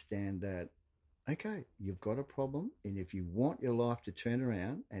understand that okay, you've got a problem. And if you want your life to turn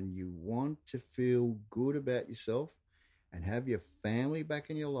around and you want to feel good about yourself and have your family back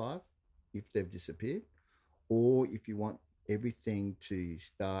in your life, if they've disappeared, or if you want everything to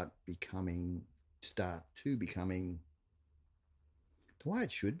start becoming the way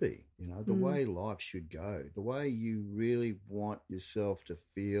it should be, the way life should go, the way you really want yourself to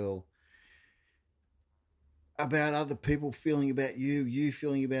feel about other people feeling about you, you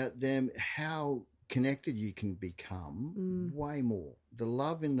feeling about them, how connected you can become way more. The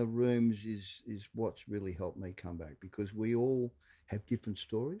love in the rooms is what's really helped me come back, because we all have different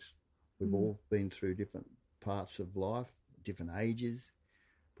stories. We've all been through different parts of life, different ages,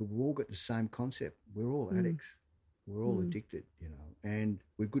 but we've all got the same concept. We're all addicts. We're all addicted, and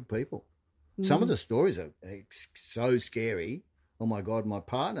we're good people. Some of the stories are so scary. Oh, my God, my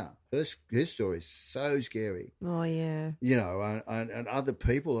partner, her story is so scary. Oh, yeah. And other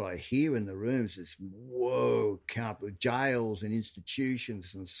people that I hear in the rooms is, whoa, jails and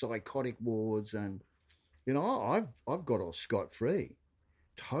institutions and psychotic wards. And, I've got all scot-free,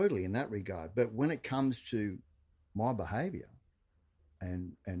 totally in that regard. But when it comes to my behaviour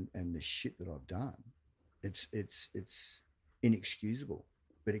and the shit that I've done, it's inexcusable,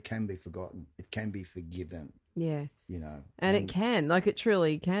 but it can be forgotten. It can be forgiven. Yeah. And it can, it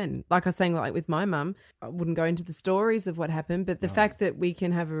truly can. Like I was saying, with my mum, I wouldn't go into the stories of what happened, but the fact that we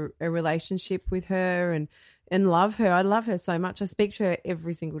can have a relationship with her and love her. I love her so much. I speak to her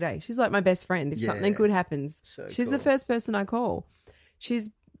every single day. She's like my best friend. If something good happens, she's the first person I call. She's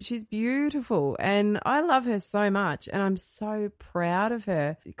beautiful and I love her so much, and I'm so proud of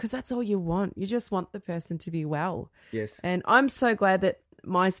her, because that's all you want. You just want the person to be well. Yes. And I'm so glad that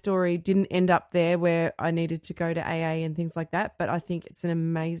my story didn't end up there where I needed to go to AA and things like that, but I think it's an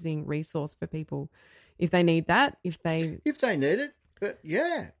amazing resource for people if they need that, if they need it. But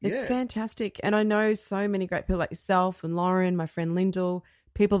it's fantastic. And I know so many great people like yourself and Lauren, my friend Lyndall,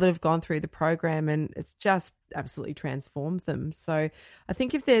 people that have gone through the program, and it's just absolutely transformed them. So I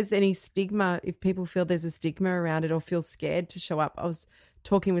think if there's any stigma, if people feel there's a stigma around it or feel scared to show up, I was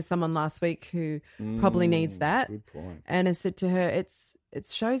talking with someone last week who probably needs that. Good point. And I said to her, it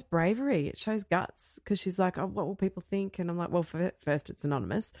shows bravery, it shows guts, because she's like, oh, what will people think? And I'm like, well, first it's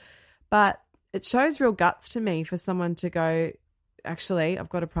anonymous, but it shows real guts to me for someone to go, actually, I've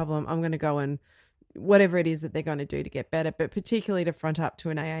got a problem. I'm going to go and whatever it is that they're going to do to get better, but particularly to front up to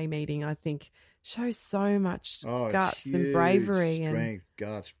an AA meeting, I think shows so much guts and bravery. Strength,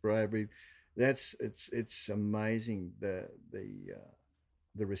 guts, bravery. It's amazing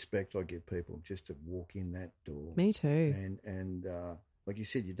the respect I give people just to walk in that door. Me too. And like you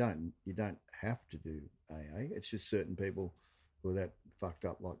said, you don't have to do AA. It's just certain people who are that fucked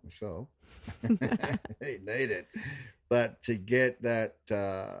up like myself. They need it. But to get that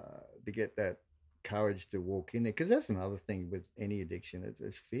courage to walk in there, because that's another thing with any addiction,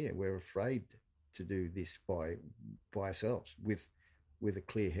 it's fear. We're afraid to do this by ourselves with a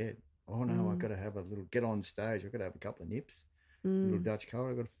clear head. Oh no, I've got to have a little, get on stage, I've got to have a couple of nips, a little Dutch cold,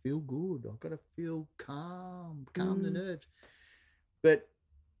 I've got to feel good, I've got to feel calm the nerves. But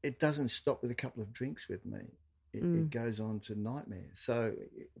it doesn't stop with a couple of drinks with me. It goes on to nightmares. So,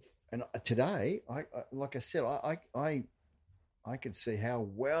 and today, I like I said, I could see how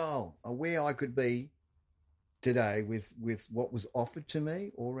well aware I could be today with what was offered to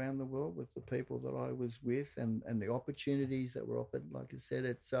me all around the world, with the people that I was with, and the opportunities that were offered. Like I said,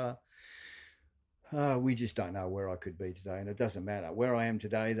 it's we just don't know where I could be today, and it doesn't matter. Where I am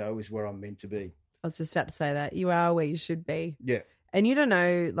today, though, is where I'm meant to be. I was just about to say that. You are where you should be. Yeah. And you don't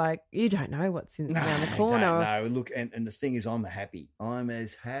know, what's around the corner. No, look, and the thing is, I'm happy. I'm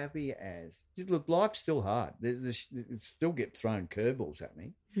as happy as... Look, life's still hard. It still get thrown curveballs at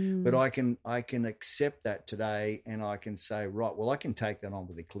me. But I can accept that today, and I can say, right, well, I can take that on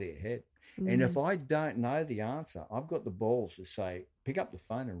with a clear head. And if I don't know the answer, I've got the balls to say, pick up the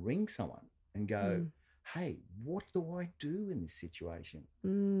phone and ring someone and go, hey, what do I do in this situation?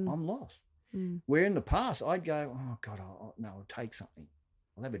 I'm lost. Where in the past I'd go, oh God, I'll take something.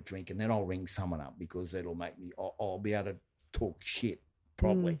 I'll have a drink and then I'll ring someone up because it'll make me, I'll be able to talk shit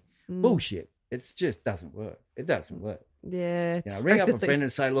properly. Bullshit. It just doesn't work. It doesn't work. Yeah. Ring up a friend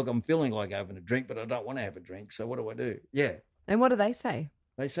and say, look, I'm feeling like having a drink, but I don't want to have a drink. So what do I do? Yeah. And what do they say?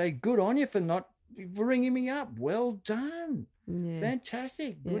 They say, good on you for ringing me up. Well done. Yeah.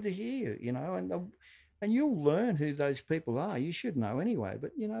 Fantastic. Good to hear you, and you'll learn who those people are. You should know anyway.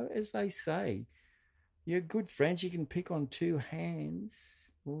 But, as they say, you're good friends. You can pick on two hands,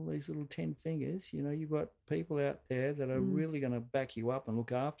 all these little 10 fingers. You've got people out there that are really going to back you up and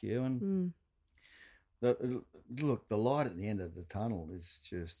look after you. And the light at the end of the tunnel is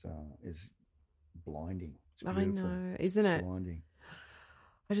just is blinding. It's I beautiful. know, isn't it? Blinding.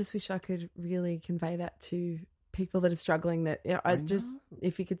 I just wish I could really convey that to people that are struggling, that I just,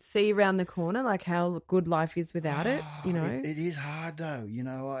 if you could see around the corner, like how good life is without it, you know. It is hard though, you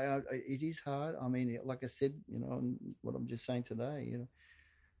know, it is hard. I mean, like I said, you know, and what I'm just saying today, you know,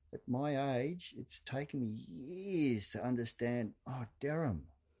 at my age, it's taken me years to understand, Derham.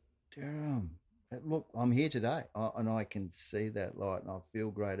 Look, I'm here today and I can see that light and I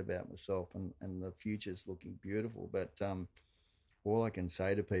feel great about myself and the future's looking beautiful. But all I can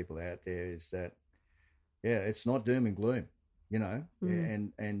say to people out there is that, yeah, it's not doom and gloom, you know,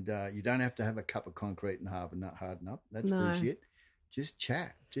 and you don't have to have a cup of concrete and harden up. That's bullshit. Just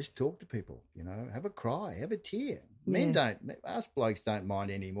chat, just talk to people, you know, have a cry, have a tear. Us blokes don't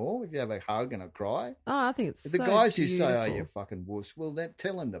mind anymore if you have a hug and a cry. Oh, I think it's the so guys beautiful. who say, "Oh, you fucking wuss," well, then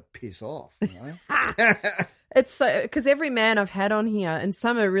tell them to piss off, you know. It's so, because every man I've had on here, and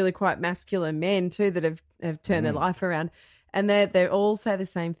some are really quite masculine men too that have turned their life around, and they all say the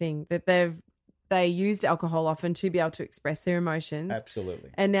same thing, that they used alcohol often to be able to express their emotions.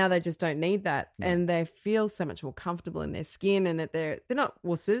 Absolutely. And now they just don't need that. No. And they feel so much more comfortable in their skin, and that they're not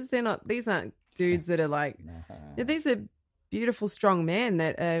wusses. These aren't dudes that are like, these are beautiful, strong men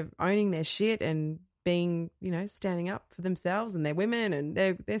that are owning their shit and being, you know, standing up for themselves and their women, and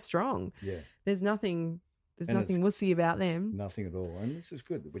they're strong. Yeah. There's nothing wussy about them. Nothing at all. And this is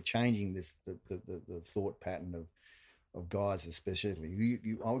good. We're changing the thought pattern of guys, especially.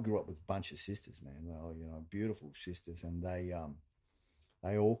 I grew up with a bunch of sisters, man. Well, you know, beautiful sisters, and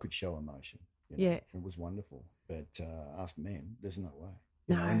they all could show emotion. You know? Yeah, it was wonderful. But us men, there's no way.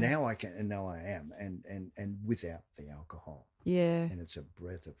 No. You know, and now I can, and now I am, and without the alcohol. Yeah. And it's a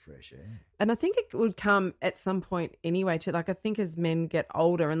breath of fresh air. And I think it would come at some point anyway too. Like, I think as men get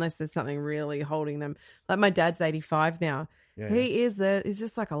older, unless there's something really holding them, like my dad's 85 now. Yeah. He's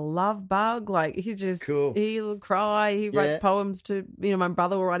just like a love bug. Like, he just, cool. He'll cry. He writes poems to, you know, my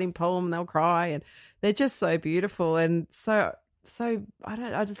brother will write him poem and they'll cry, and they're just so beautiful. And so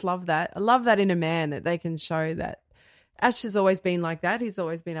I just love that. I love that in a man, that they can show that. Ash has always been like that. He's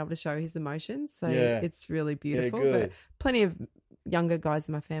always been able to show his emotions. So it's really beautiful. Yeah, good. But plenty of younger guys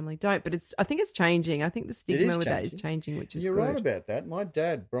in my family don't. But I think it's changing. I think the stigma with that is changing, which is You're good. right about that. My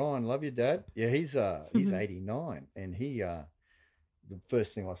dad, Brian, love your dad. Yeah, he's 89, and he the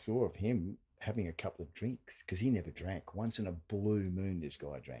first thing I saw of him having a couple of drinks, because he never drank. Once in a blue moon, this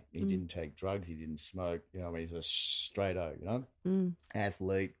guy drank. He didn't take drugs. He didn't smoke. You know, he's a straight O. You know,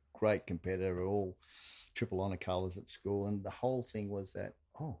 athlete, great competitor, all triple honour colours at school, and the whole thing was that,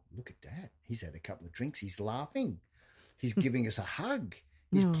 oh, look at Dad. He's had a couple of drinks. He's laughing. He's giving us a hug.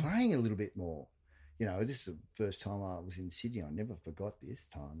 He's playing a little bit more. You know, this is the first time I was in Sydney. I never forgot this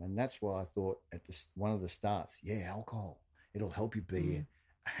time. And that's why I thought at one of the starts, alcohol. It'll help you be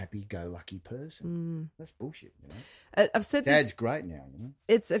a happy-go-lucky person. That's bullshit, you know. I've said Dad's great now, you know.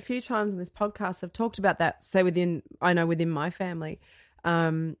 It's a few times in this podcast I've talked about that, say within my family,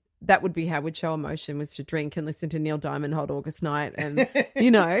 that would be how we'd show emotion, was to drink and listen to Neil Diamond Hot August Night, and, you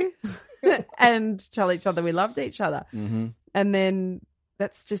know, and tell each other we loved each other. Mm-hmm. And then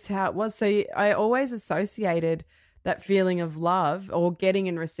that's just how it was. So I always associated that feeling of love, or getting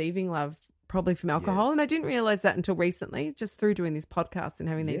and receiving love, probably from alcohol. Yes. And I didn't realize that until recently, just through doing this podcast and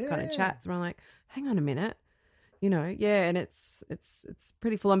having these kind of chats, where I'm like, hang on a minute. You know, and it's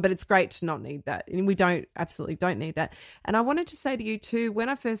pretty full on, but it's great to not need that. And we absolutely don't need that. And I wanted to say to you too, when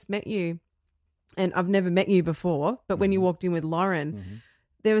I first met you, and I've never met you before, but when you walked in with Lauren,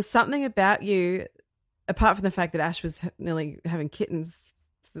 there was something about you, apart from the fact that Ash was nearly having kittens,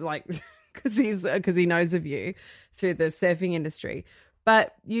 like, because he knows of you through the surfing industry,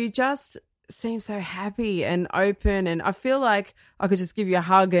 but you just seem so happy and open, and I feel like I could just give you a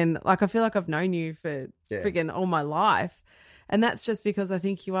hug, and like I feel like I've known you for friggin' all my life. And that's just because I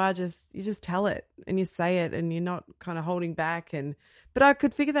think you just tell it and you say it, and you're not kind of holding back. But I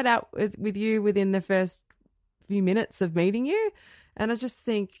could figure that out with you within the first few minutes of meeting you. And I just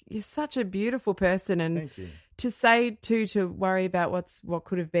think you're such a beautiful person. And thank you. To say to worry about what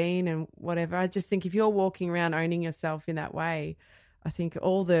could have been and whatever, I just think if you're walking around owning yourself in that way, I think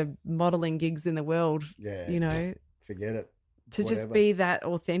all the modelling gigs in the world, you know, forget it. To just be that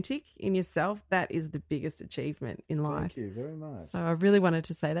authentic in yourself, that is the biggest achievement in life. Thank you very much. So I really wanted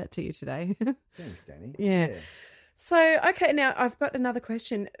to say that to you today. Thanks, Danny. Yeah. So, okay, now I've got another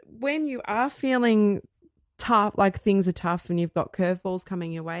question. When you are feeling tough, like things are tough and you've got curveballs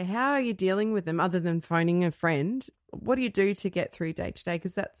coming your way, how are you dealing with them other than phoning a friend? What do you do to get through day to day?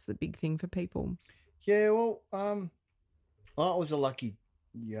 Because that's a big thing for people. Yeah, well, I was a lucky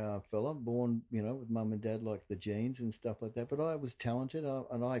fella, born, with mum and dad, like the genes and stuff like that. But I was talented,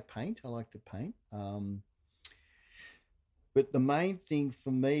 and I paint. I like to paint. But the main thing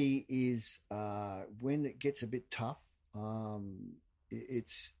for me is when it gets a bit tough, I've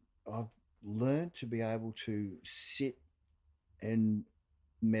learned to be able to sit and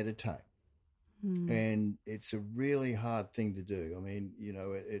meditate. And it's a really hard thing to do. I mean,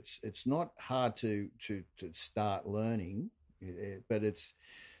 it's not hard to start learning, but it's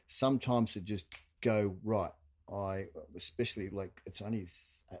sometimes to just go, right. Especially like it's only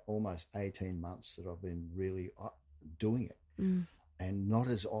almost 18 months that I've been really doing it, and not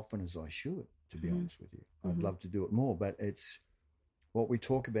as often as I should, to be honest with you. I'd love to do it more, but it's what we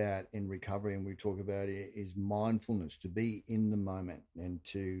talk about in recovery, and we talk about is mindfulness, to be in the moment and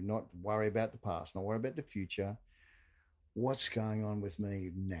to not worry about the past, not worry about the future. What's going on with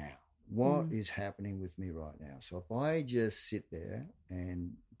me now? What is happening with me right now? So if I just sit there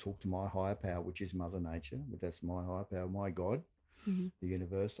and talk to my higher power, which is Mother Nature, but that's my higher power, my God, the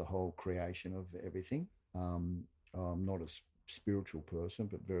universe, the whole creation of everything. I'm not a spiritual person,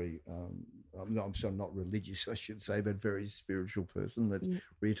 but very, I'm not religious, I should say, but very spiritual person. Let's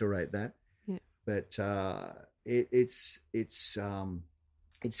reiterate that. Yeah. But it's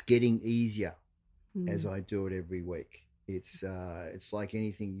getting easier as I do it every week. It's like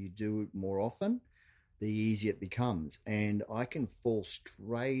anything, you do it more often, the easier it becomes. And I can fall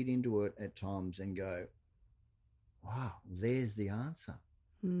straight into it at times and go, wow, there's the answer.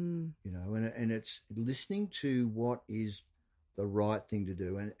 And it's listening to what is the right thing to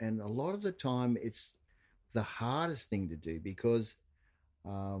do. And a lot of the time it's the hardest thing to do, because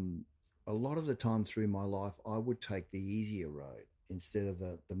a lot of the time through my life, I would take the easier road instead of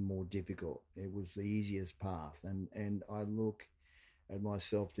the more difficult. It was the easiest path. And I look at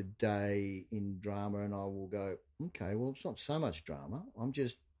myself today in drama and I will go, okay, well, it's not so much drama. I'm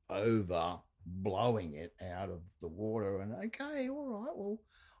just blowing it out of the water. And okay, all right, well,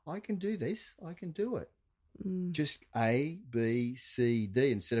 I can do this. I can do it. Just A, B, C,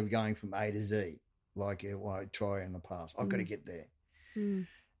 D, instead of going from A to Z like I try in the past. I've got to get there.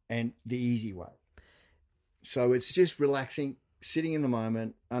 And the easy way. So it's just relaxing, sitting in the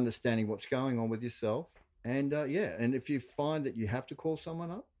moment, understanding what's going on with yourself. And and if you find that you have to call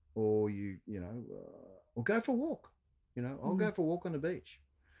someone up, or or go for a walk, I'll go for a walk on the beach,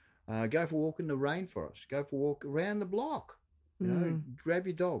 go for a walk in the rainforest, go for a walk around the block, grab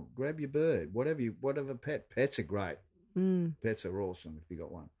your dog, grab your bird, whatever pet. Pets are great. Pets are awesome if you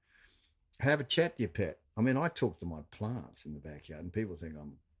got one. Have a chat to your pet. I mean, I talk to my plants in the backyard and people think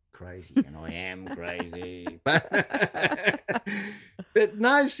I'm crazy, and I am crazy. But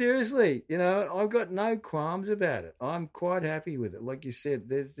no, seriously, I've got no qualms about it. I'm quite happy with it. Like you said,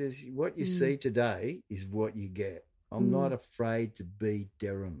 there's what you see today is what you get. I'm not afraid to be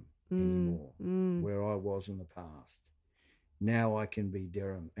Derham anymore, where I was in the past. Now I can be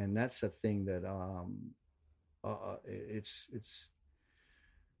Derham, and that's a thing that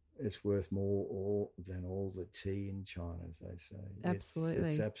it's worth more than all the tea in China, as they say. Absolutely,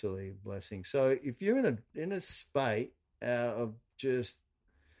 it's absolutely a blessing. So if you're in a spate of just,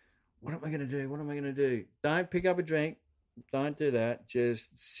 what am I going to do? What am I going to do? Don't pick up a drink. Don't do that.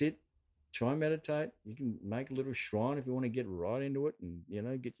 Just sit, try and meditate. You can make a little shrine if you want to get right into it,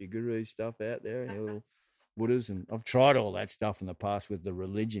 and get your guru stuff out there and your little Buddhas. And I've tried all that stuff in the past with the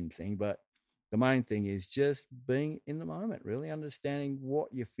religion thing, but the main thing is just being in the moment, really understanding what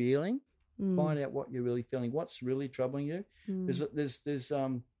you're feeling, find out what you're really feeling, what's really troubling you. There's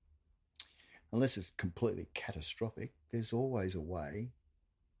unless it's completely catastrophic, there's always a way,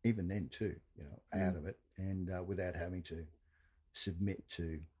 even then too, out of it, and without having to submit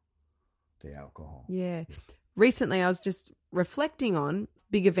to the alcohol. Yeah. Recently, I was just reflecting on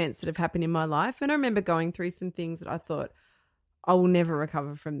big events that have happened in my life, and I remember going through some things that I thought, I will never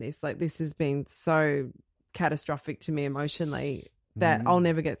recover from this. Like, this has been so catastrophic to me emotionally that I'll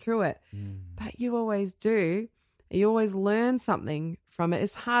never get through it. But you always do. You always learn something from it,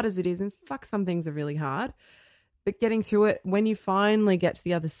 as hard as it is. And some things are really hard. But getting through it, when you finally get to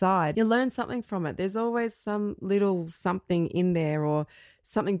the other side, you learn something from it. There's always some little something in there, or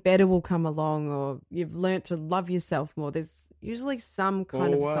something better will come along, or you've learnt to love yourself more. There's usually some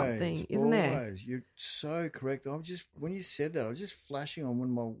kind of something, isn't there? You're so correct. When you said that, I was just flashing on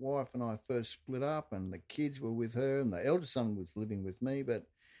when my wife and I first split up, and the kids were with her, and the eldest son was living with me, but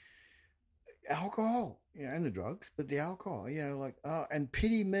alcohol, and the drugs, but the alcohol, and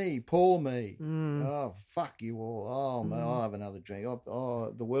pity me, poor me. Oh, fuck you all. Oh, man, I'll have another drink.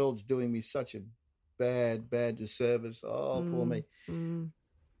 Oh, the world's doing me such a bad disservice. Oh, poor me.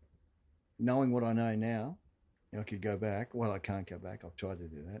 Knowing what I know now, I could go back. Well, I can't go back. I've tried to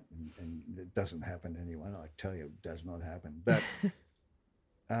do that, and it doesn't happen anyway. I tell you, it does not happen. But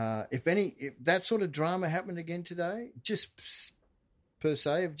if that sort of drama happened again today, just per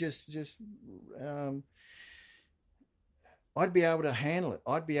se, I'd be able to handle it.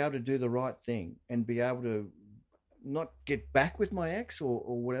 I'd be able to do the right thing and be able to not get back with my ex or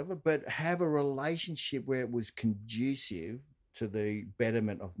whatever, but have a relationship where it was conducive to the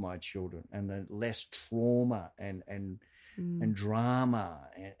betterment of my children and the less trauma and drama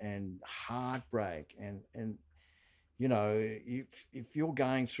and heartbreak and you know, if you're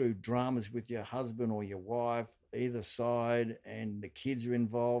going through dramas with your husband or your wife, either side, and the kids are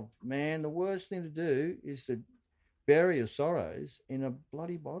involved, man, the worst thing to do is to bury your sorrows in a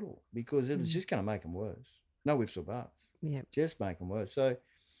bloody bottle, because it's just going to make them worse. No ifs or buts. Yeah, just make them worse. So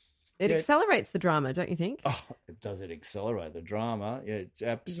it accelerates the drama, don't you think? Oh, does it accelerate the drama? Yeah, it's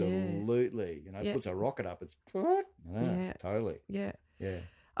absolutely. You know, puts a rocket up. It's totally. Yeah. Yeah.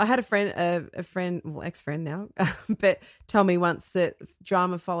 I had a friend, well, ex-friend now, but tell me once that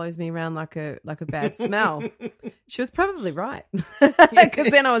drama follows me around like a bad smell. She was probably right, because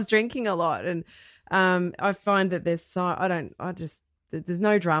then I was drinking a lot, and I find that there's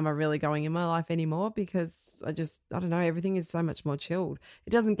no drama really going in my life anymore, because I don't know, everything is so much more chilled.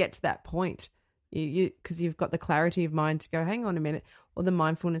 It doesn't get to that point, because you've got the clarity of mind to go, hang on a minute, or the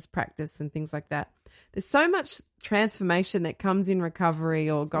mindfulness practice and things like that. There's so much transformation that comes in recovery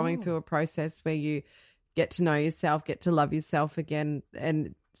or going through a process where you get to know yourself, get to love yourself again, and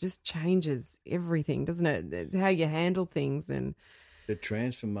it just changes everything, doesn't it? It's how you handle things, and the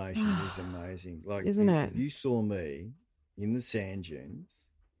transformation is amazing. Like, isn't it? You saw me in the sand dunes,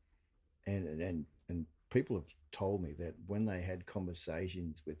 and people have told me that when they had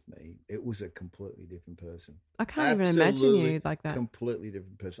conversations with me, it was a completely different person. I can't even imagine you like that. Completely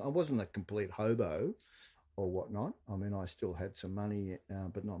different person. I wasn't a complete hobo or whatnot. I mean, I still had some money,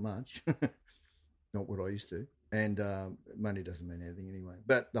 but not much. Not what I used to. And money doesn't mean anything anyway.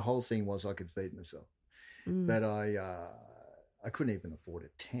 But the whole thing was I could feed myself. But I couldn't even afford a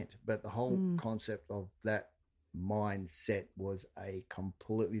tent. But the whole concept of that mindset was a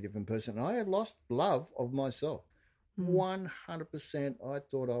completely different person. I had lost love of myself. 100%. I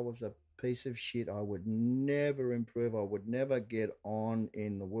thought I was a piece of shit. I would never improve. I would never get on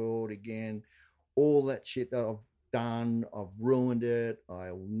in the world again. All that shit that I've done, I've ruined it.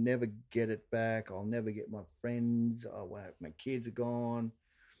 I'll never get it back. I'll never get my friends. My kids are gone.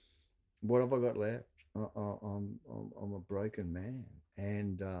 What have I got left? I'm a broken man.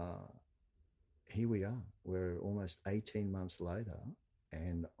 And here we are. We're almost 18 months later,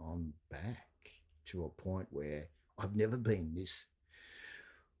 and I'm back to a point where I've never been this.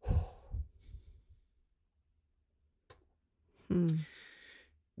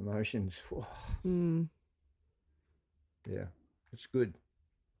 Emotions. Yeah, it's good.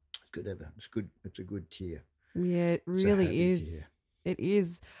 It's good, Ever. It's good. It's a good tear. Yeah, it really is. Tear. It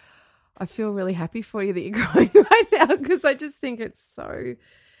is. I feel really happy for you that you're crying right now, because I just think it's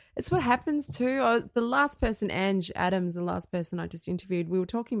what happens too. The last person, Ange Adams, the last person I just interviewed, we were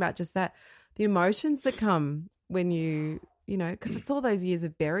talking about just that, the emotions that come when you know, because it's all those years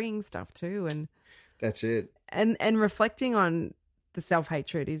of burying stuff too. And that's it. And reflecting on the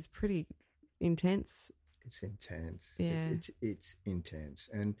self-hatred is pretty intense. It's intense. Yeah. It's intense.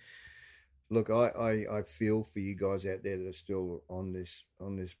 And look, I feel for you guys out there that are still on this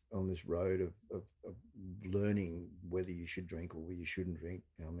road of learning whether you should drink or whether you shouldn't drink.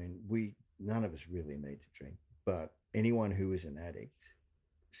 I mean, none of us really need to drink, but anyone who is an addict,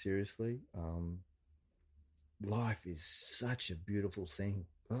 seriously, life is such a beautiful thing.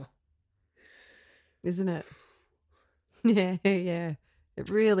 Isn't it? Yeah. It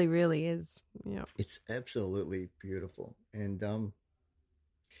really, really is. Yeah. It's absolutely beautiful. And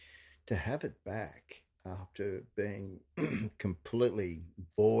to have it back after being completely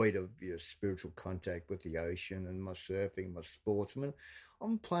void of your spiritual contact with the ocean and my surfing, my sports. I mean,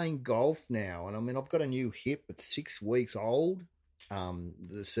 I'm playing golf now, and I mean, I've got a new hip. It's 6 weeks old.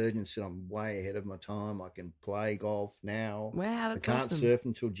 The surgeon said I'm way ahead of my time. I can play golf now. Wow, that's I can't awesome. surf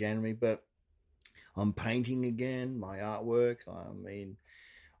until January, but I'm painting again, my artwork. I mean,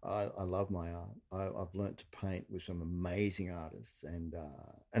 I love my art. I've learnt to paint with some amazing artists, and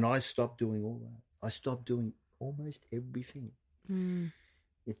I stopped doing all that. I stopped doing almost everything.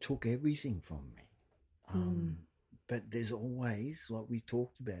 It took everything from me. But there's always, like we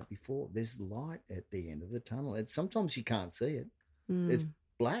talked about before, there's light at the end of the tunnel. And sometimes you can't see it. It's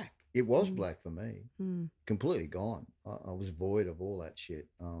black. It was black for me. Completely gone. I was void of all that shit.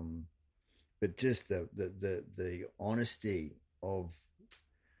 But just the honesty of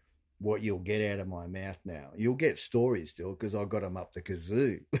what you'll get out of my mouth now. You'll get stories still because I got them up the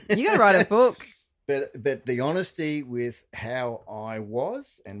kazoo. You got to write a book. But the honesty with how I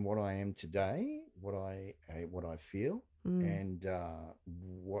was and what I am today, what I feel, and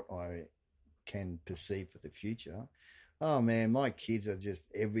what I can perceive for the future. Oh man, my kids are just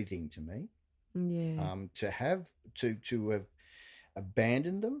everything to me. Yeah. To have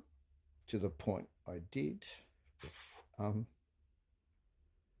abandoned them to the point I did.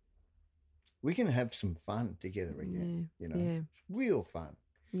 We can have some fun together again. Real fun.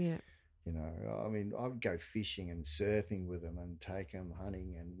 Yeah. I mean, I'd go fishing and surfing with them and take them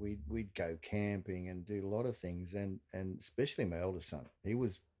hunting, and we'd go camping and do a lot of things. And especially my eldest son,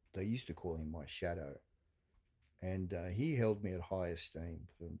 they used to call him my shadow, and he held me at high esteem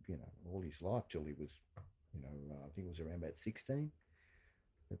for all his life till he was, I think it was around about 16,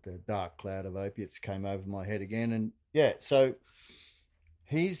 that the dark cloud of opiates came over my head again, and yeah, so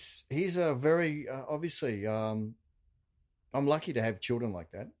he's a very obviously. I'm lucky to have children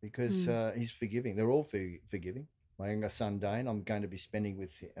like that because he's forgiving. They're all forgiving. My younger son, Dane, I'm going to be spending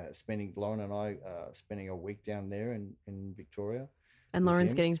Lauren and I spending a week down there in Victoria. And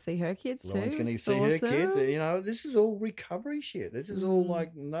Lauren's getting to see her kids too. Lauren's getting to see her kids. This is all recovery shit. This is all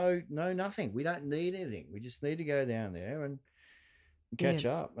like no, nothing. We don't need anything. We just need to go down there and catch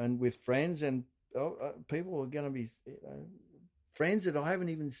up. And with friends and people are going to be... friends that I haven't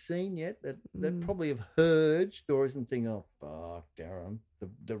even seen yet that probably have heard stories and think, oh, fuck, Darren,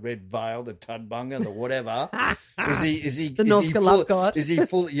 the red veil, the Tudbunga, the whatever. Is he the Norska Love God? Is he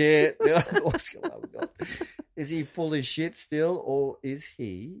full? Yeah, the Norska Love God. Is he full of shit still, or is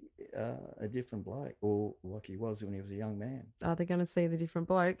he a different bloke, or like he was when he was a young man? Are they going to see the different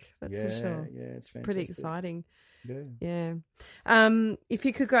bloke? That's for sure. Yeah, it's pretty exciting. Yeah. If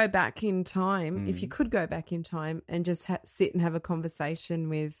you could go back in time, and just sit and have a conversation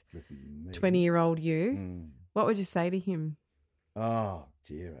with 20-year-old you, what would you say to him? Oh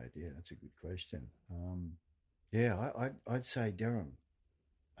dear, that's a good question. I'd say, Darren,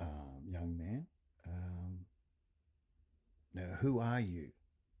 young man, now who are you?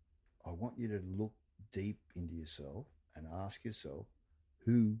 I want you to look deep into yourself and ask yourself,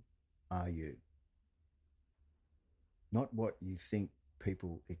 who are you? Not what you think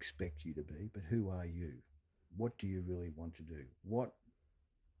people expect you to be, but who are you? What do you really want to do? What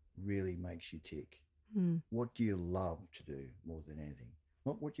really makes you tick? What do you love to do more than anything?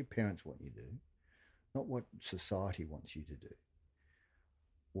 Not what your parents want you to do, not what society wants you to do.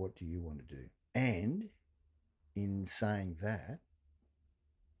 What do you want to do? And in saying that,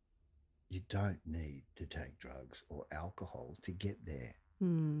 you don't need to take drugs or alcohol to get there.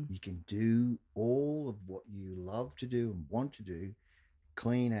 You can do all of what you love to do and want to do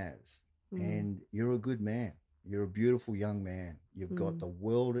clean as. And you're a good man. You're a beautiful young man. You've got the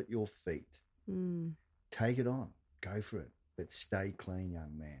world at your feet. Take it on. Go for it. But stay clean,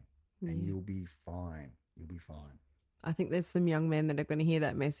 young man. And you'll be fine. You'll be fine. I think there's some young men that are going to hear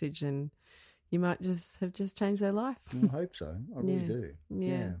that message and you might just have changed their life. I hope so. I really do.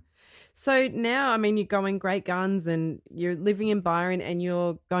 Yeah. So now, I mean, you're going great guns and you're living in Byron and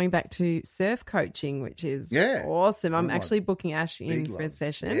you're going back to surf coaching, which is awesome. I'm actually booking Ash in for a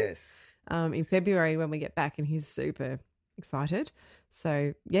session in February when we get back, and he's super excited.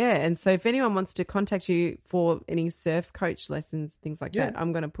 So, and so if anyone wants to contact you for any surf coach lessons, things like that,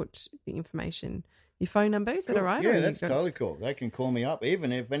 I'm going to put the information. Your phone number, is that all right? Yeah, that's totally cool. They can call me up.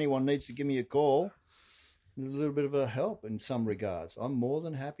 Even if anyone needs to give me a call, a little bit of a help in some regards, I'm more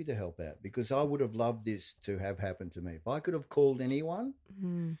than happy to help out, because I would have loved this to have happened to me. If I could have called anyone,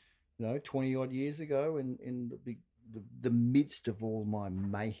 20 odd years ago in the midst of all my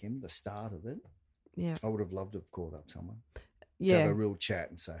mayhem, the start of it, I would have loved to have called up someone. To have a real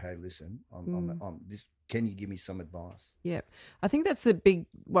chat and say, hey, listen, I'm this. Can you give me some advice? Yeah. I think that's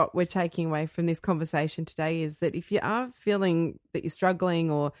what we're taking away from this conversation today is that if you are feeling that you're struggling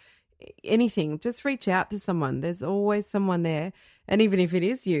or anything, just reach out to someone. There's always someone there. And even if it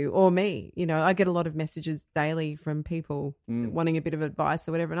is you or me, I get a lot of messages daily from people wanting a bit of advice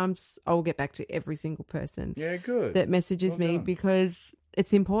or whatever. And I'll get back to every single person that messages me because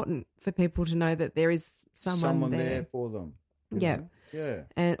it's important for people to know that there is someone there for them. Yeah.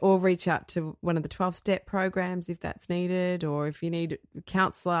 Or reach out to one of the 12-step programs if that's needed, or if you need a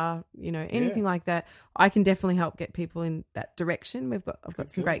counsellor, anything like that. I can definitely help get people in that direction. I've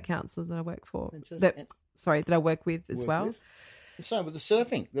got some great counsellors that I work for. That I work with as well. The same with the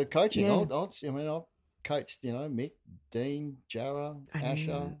surfing, the coaching. I've coached, Mick, Dean, Jarrah,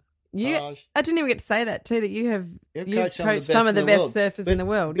 Asher, I didn't even get to say that too. That you've coached some of the best surfers in the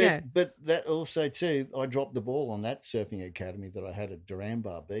world. But that also too, I dropped the ball on that surfing academy that I had at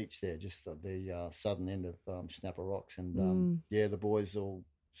Duranbar Beach there, just at the southern end of Snapper Rocks, and the boys all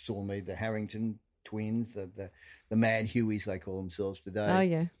saw me, the Harrington twins, the Mad Hueys they call themselves today. Oh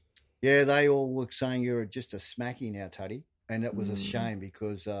yeah, yeah. They all were saying you're just a smacky now, Tuddy. And it was a shame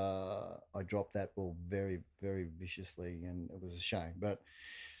because I dropped that ball very, very viciously, and it was a shame. But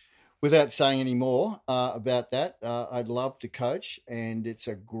without saying any more about that, I'd love to coach, and it's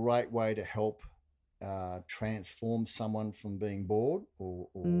a great way to help transform someone from being bored or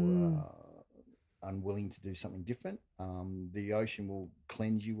unwilling to do something different. The ocean will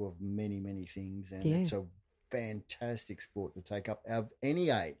cleanse you of many, many things, and it's a fantastic sport to take up of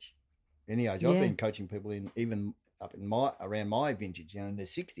any age. Any age. I've been coaching people around my vintage, in their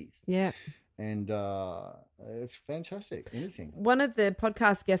 60s. Yeah. And it's fantastic. Anything. One of the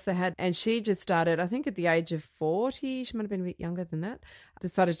podcast guests I had, and she just started, I think at the age of 40, she might have been a bit younger than that,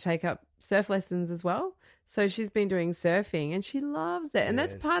 decided to take up surf lessons as well. So she's been doing surfing and she loves it. And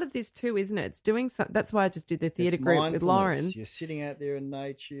that's part of this too, isn't it? It's doing something. That's why I just did the theatre group with Lauren. You're sitting out there in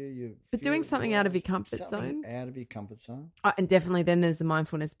nature. But doing something out of your comfort zone. Out of your comfort zone. And definitely then there's the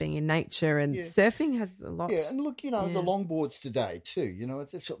mindfulness being in nature, and surfing has a lot. Yeah, and look, the longboards today too,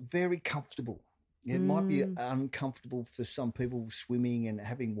 it's very comfortable. It might be uncomfortable for some people swimming and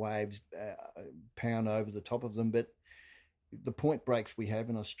having waves pound over the top of them, but the point breaks we have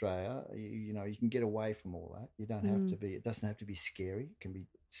in Australia, you can get away from all that. You don't have to be. It doesn't have to be scary. It can be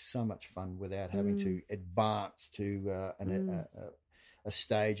so much fun without having to advance to a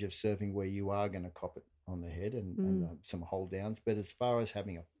stage of surfing where you are going to cop it on the head and some hold downs. But as far as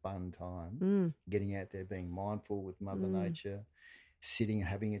having a fun time, getting out there, being mindful with Mother Nature, sitting and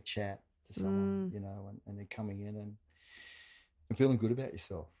having a chat to someone, and then coming in and feeling good about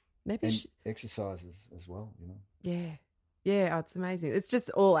yourself. Maybe exercises as well, Yeah. Yeah, it's amazing. It's just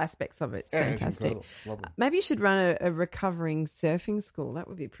all aspects of it. It's fantastic. It's incredible. Maybe you should run a recovering surfing school. That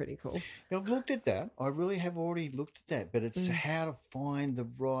would be pretty cool. Now, I've looked at that. I really have already looked at that, but it's how to find the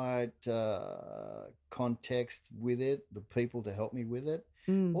right context with it, the people to help me with it.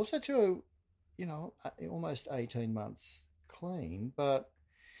 Also to, almost 18 months clean, but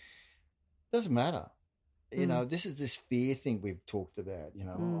it doesn't matter. This is this fear thing we've talked about,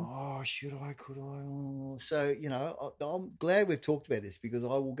 should I, could I? Oh. So, I'm glad we've talked about this because I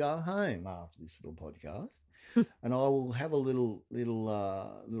will go home after this little podcast and I will have a little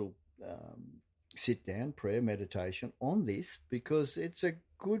sit down prayer meditation on this because it's a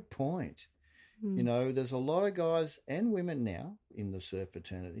good point. There's a lot of guys and women now in the surf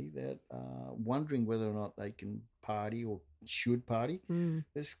fraternity that are wondering whether or not they can party or should party.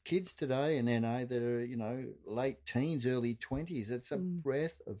 There's kids today in NA that are, late teens, early 20s. It's a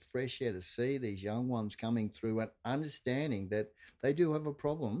breath of fresh air to see these young ones coming through and understanding that they do have a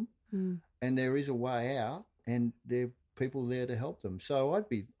problem and there is a way out and there are people there to help them. So I'd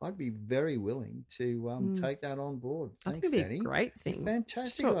be very willing to take that on board. I think it'd be a great thing.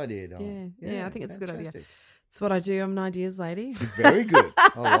 Fantastic idea, Don. Yeah, I think it's a good idea. It's what I do. I'm an ideas lady. Very good.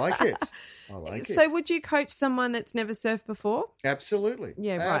 I like it. So would you coach someone that's never surfed before? Absolutely.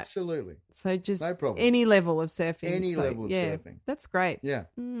 Yeah, right. Absolutely. So just no problem. Any level of surfing. Any level of surfing. That's great. Yeah.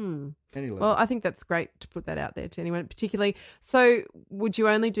 Any level. Well, I think that's great to put that out there to anyone particularly. So would you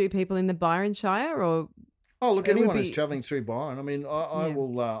only do people in the Byron Shire or? Oh, look, anyone who's travelling through Byron. I mean, I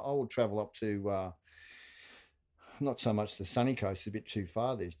will travel up to not so much the sunny coast, a bit too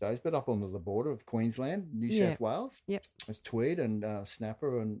far these days, but up onto the border of Queensland, New South Wales. Yep. It's Tweed and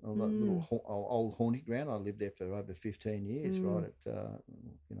Snapper and all that little old haunting ground. I lived there for over 15 years, right at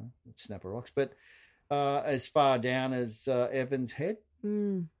at Snapper Rocks. But as far down as Evans Head,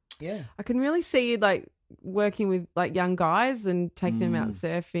 I can really see you like working with like young guys and taking them out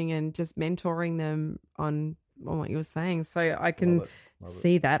surfing and just mentoring them on what you were saying. So I can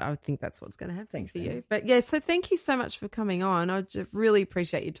see that. I would think that's what's going to happen for you. But yeah, so thank you so much for coming on. I just really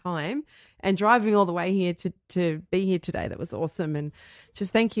appreciate your time and driving all the way here to be here today. That was awesome. And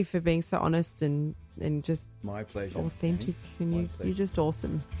just thank you for being so honest and just my pleasure, authentic. And you're just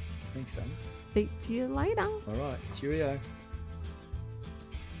awesome. Thanks, Sam. Speak to you later. All right. Cheerio.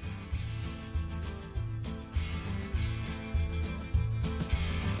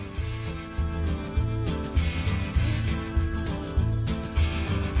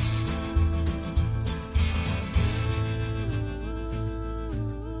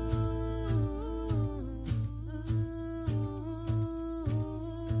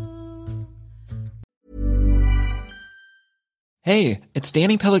 Hey, it's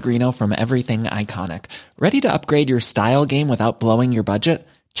Danny Pellegrino from Everything Iconic. Ready to upgrade your style game without blowing your budget?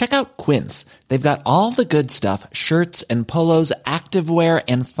 Check out Quince. They've got all the good stuff, shirts and polos, activewear,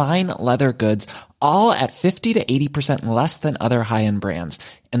 and fine leather goods, all at 50 to 80% less than other high-end brands.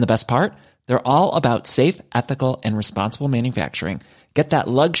 And the best part? They're all about safe, ethical, and responsible manufacturing. Get that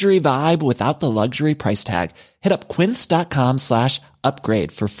luxury vibe without the luxury price tag. Hit up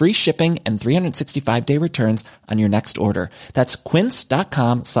quince.com/upgrade for free shipping and 365-day returns on your next order. That's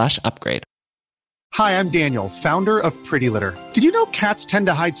quince.com/upgrade. Hi, I'm Daniel, founder of Pretty Litter. Did you know cats tend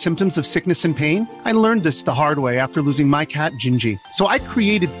to hide symptoms of sickness and pain? I learned this the hard way after losing my cat, Gingy. So I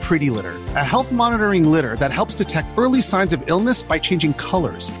created Pretty Litter, a health monitoring litter that helps detect early signs of illness by changing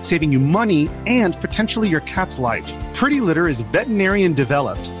colors, saving you money and potentially your cat's life. Pretty Litter is veterinarian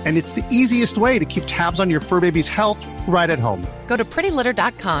developed, and it's the easiest way to keep tabs on your fur baby's health right at home. Go to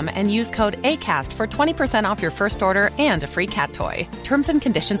prettylitter.com and use code ACAST for 20% off your first order and a free cat toy. Terms and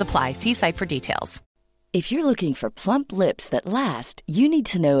conditions apply. See site for details. If you're looking for plump lips that last, you need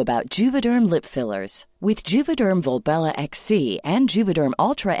to know about Juvederm lip fillers. With Juvederm Volbella XC and Juvederm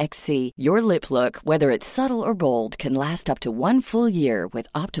Ultra XC, your lip look, whether it's subtle or bold, can last up to 1 full year with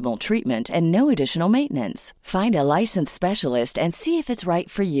optimal treatment and no additional maintenance. Find a licensed specialist and see if it's right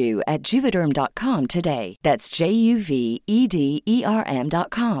for you at Juvederm.com today. That's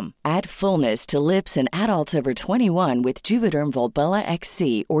JUVEDERM.com. Add fullness to lips in adults over 21 with Juvederm Volbella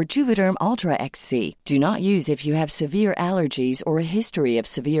XC or Juvederm Ultra XC. Do not use if you have severe allergies or a history of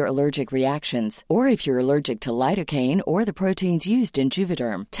severe allergic reactions, or if you're allergic to lidocaine or the proteins used in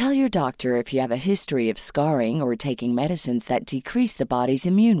Juvederm. Tell your doctor if you have a history of scarring or taking medicines that decrease the body's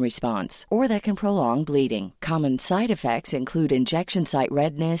immune response or that can prolong bleeding. Common side effects include injection site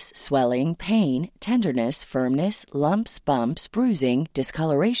redness, swelling, pain, tenderness, firmness, lumps, bumps, bruising,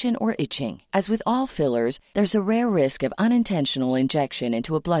 discoloration, or itching. As with all fillers, there's a rare risk of unintentional injection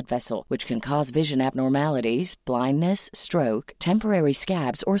into a blood vessel, which can cause vision abnormalities, blindness, stroke, temporary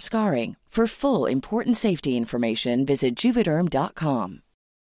scabs, or scarring. For full, important safety information, visit Juvederm.com.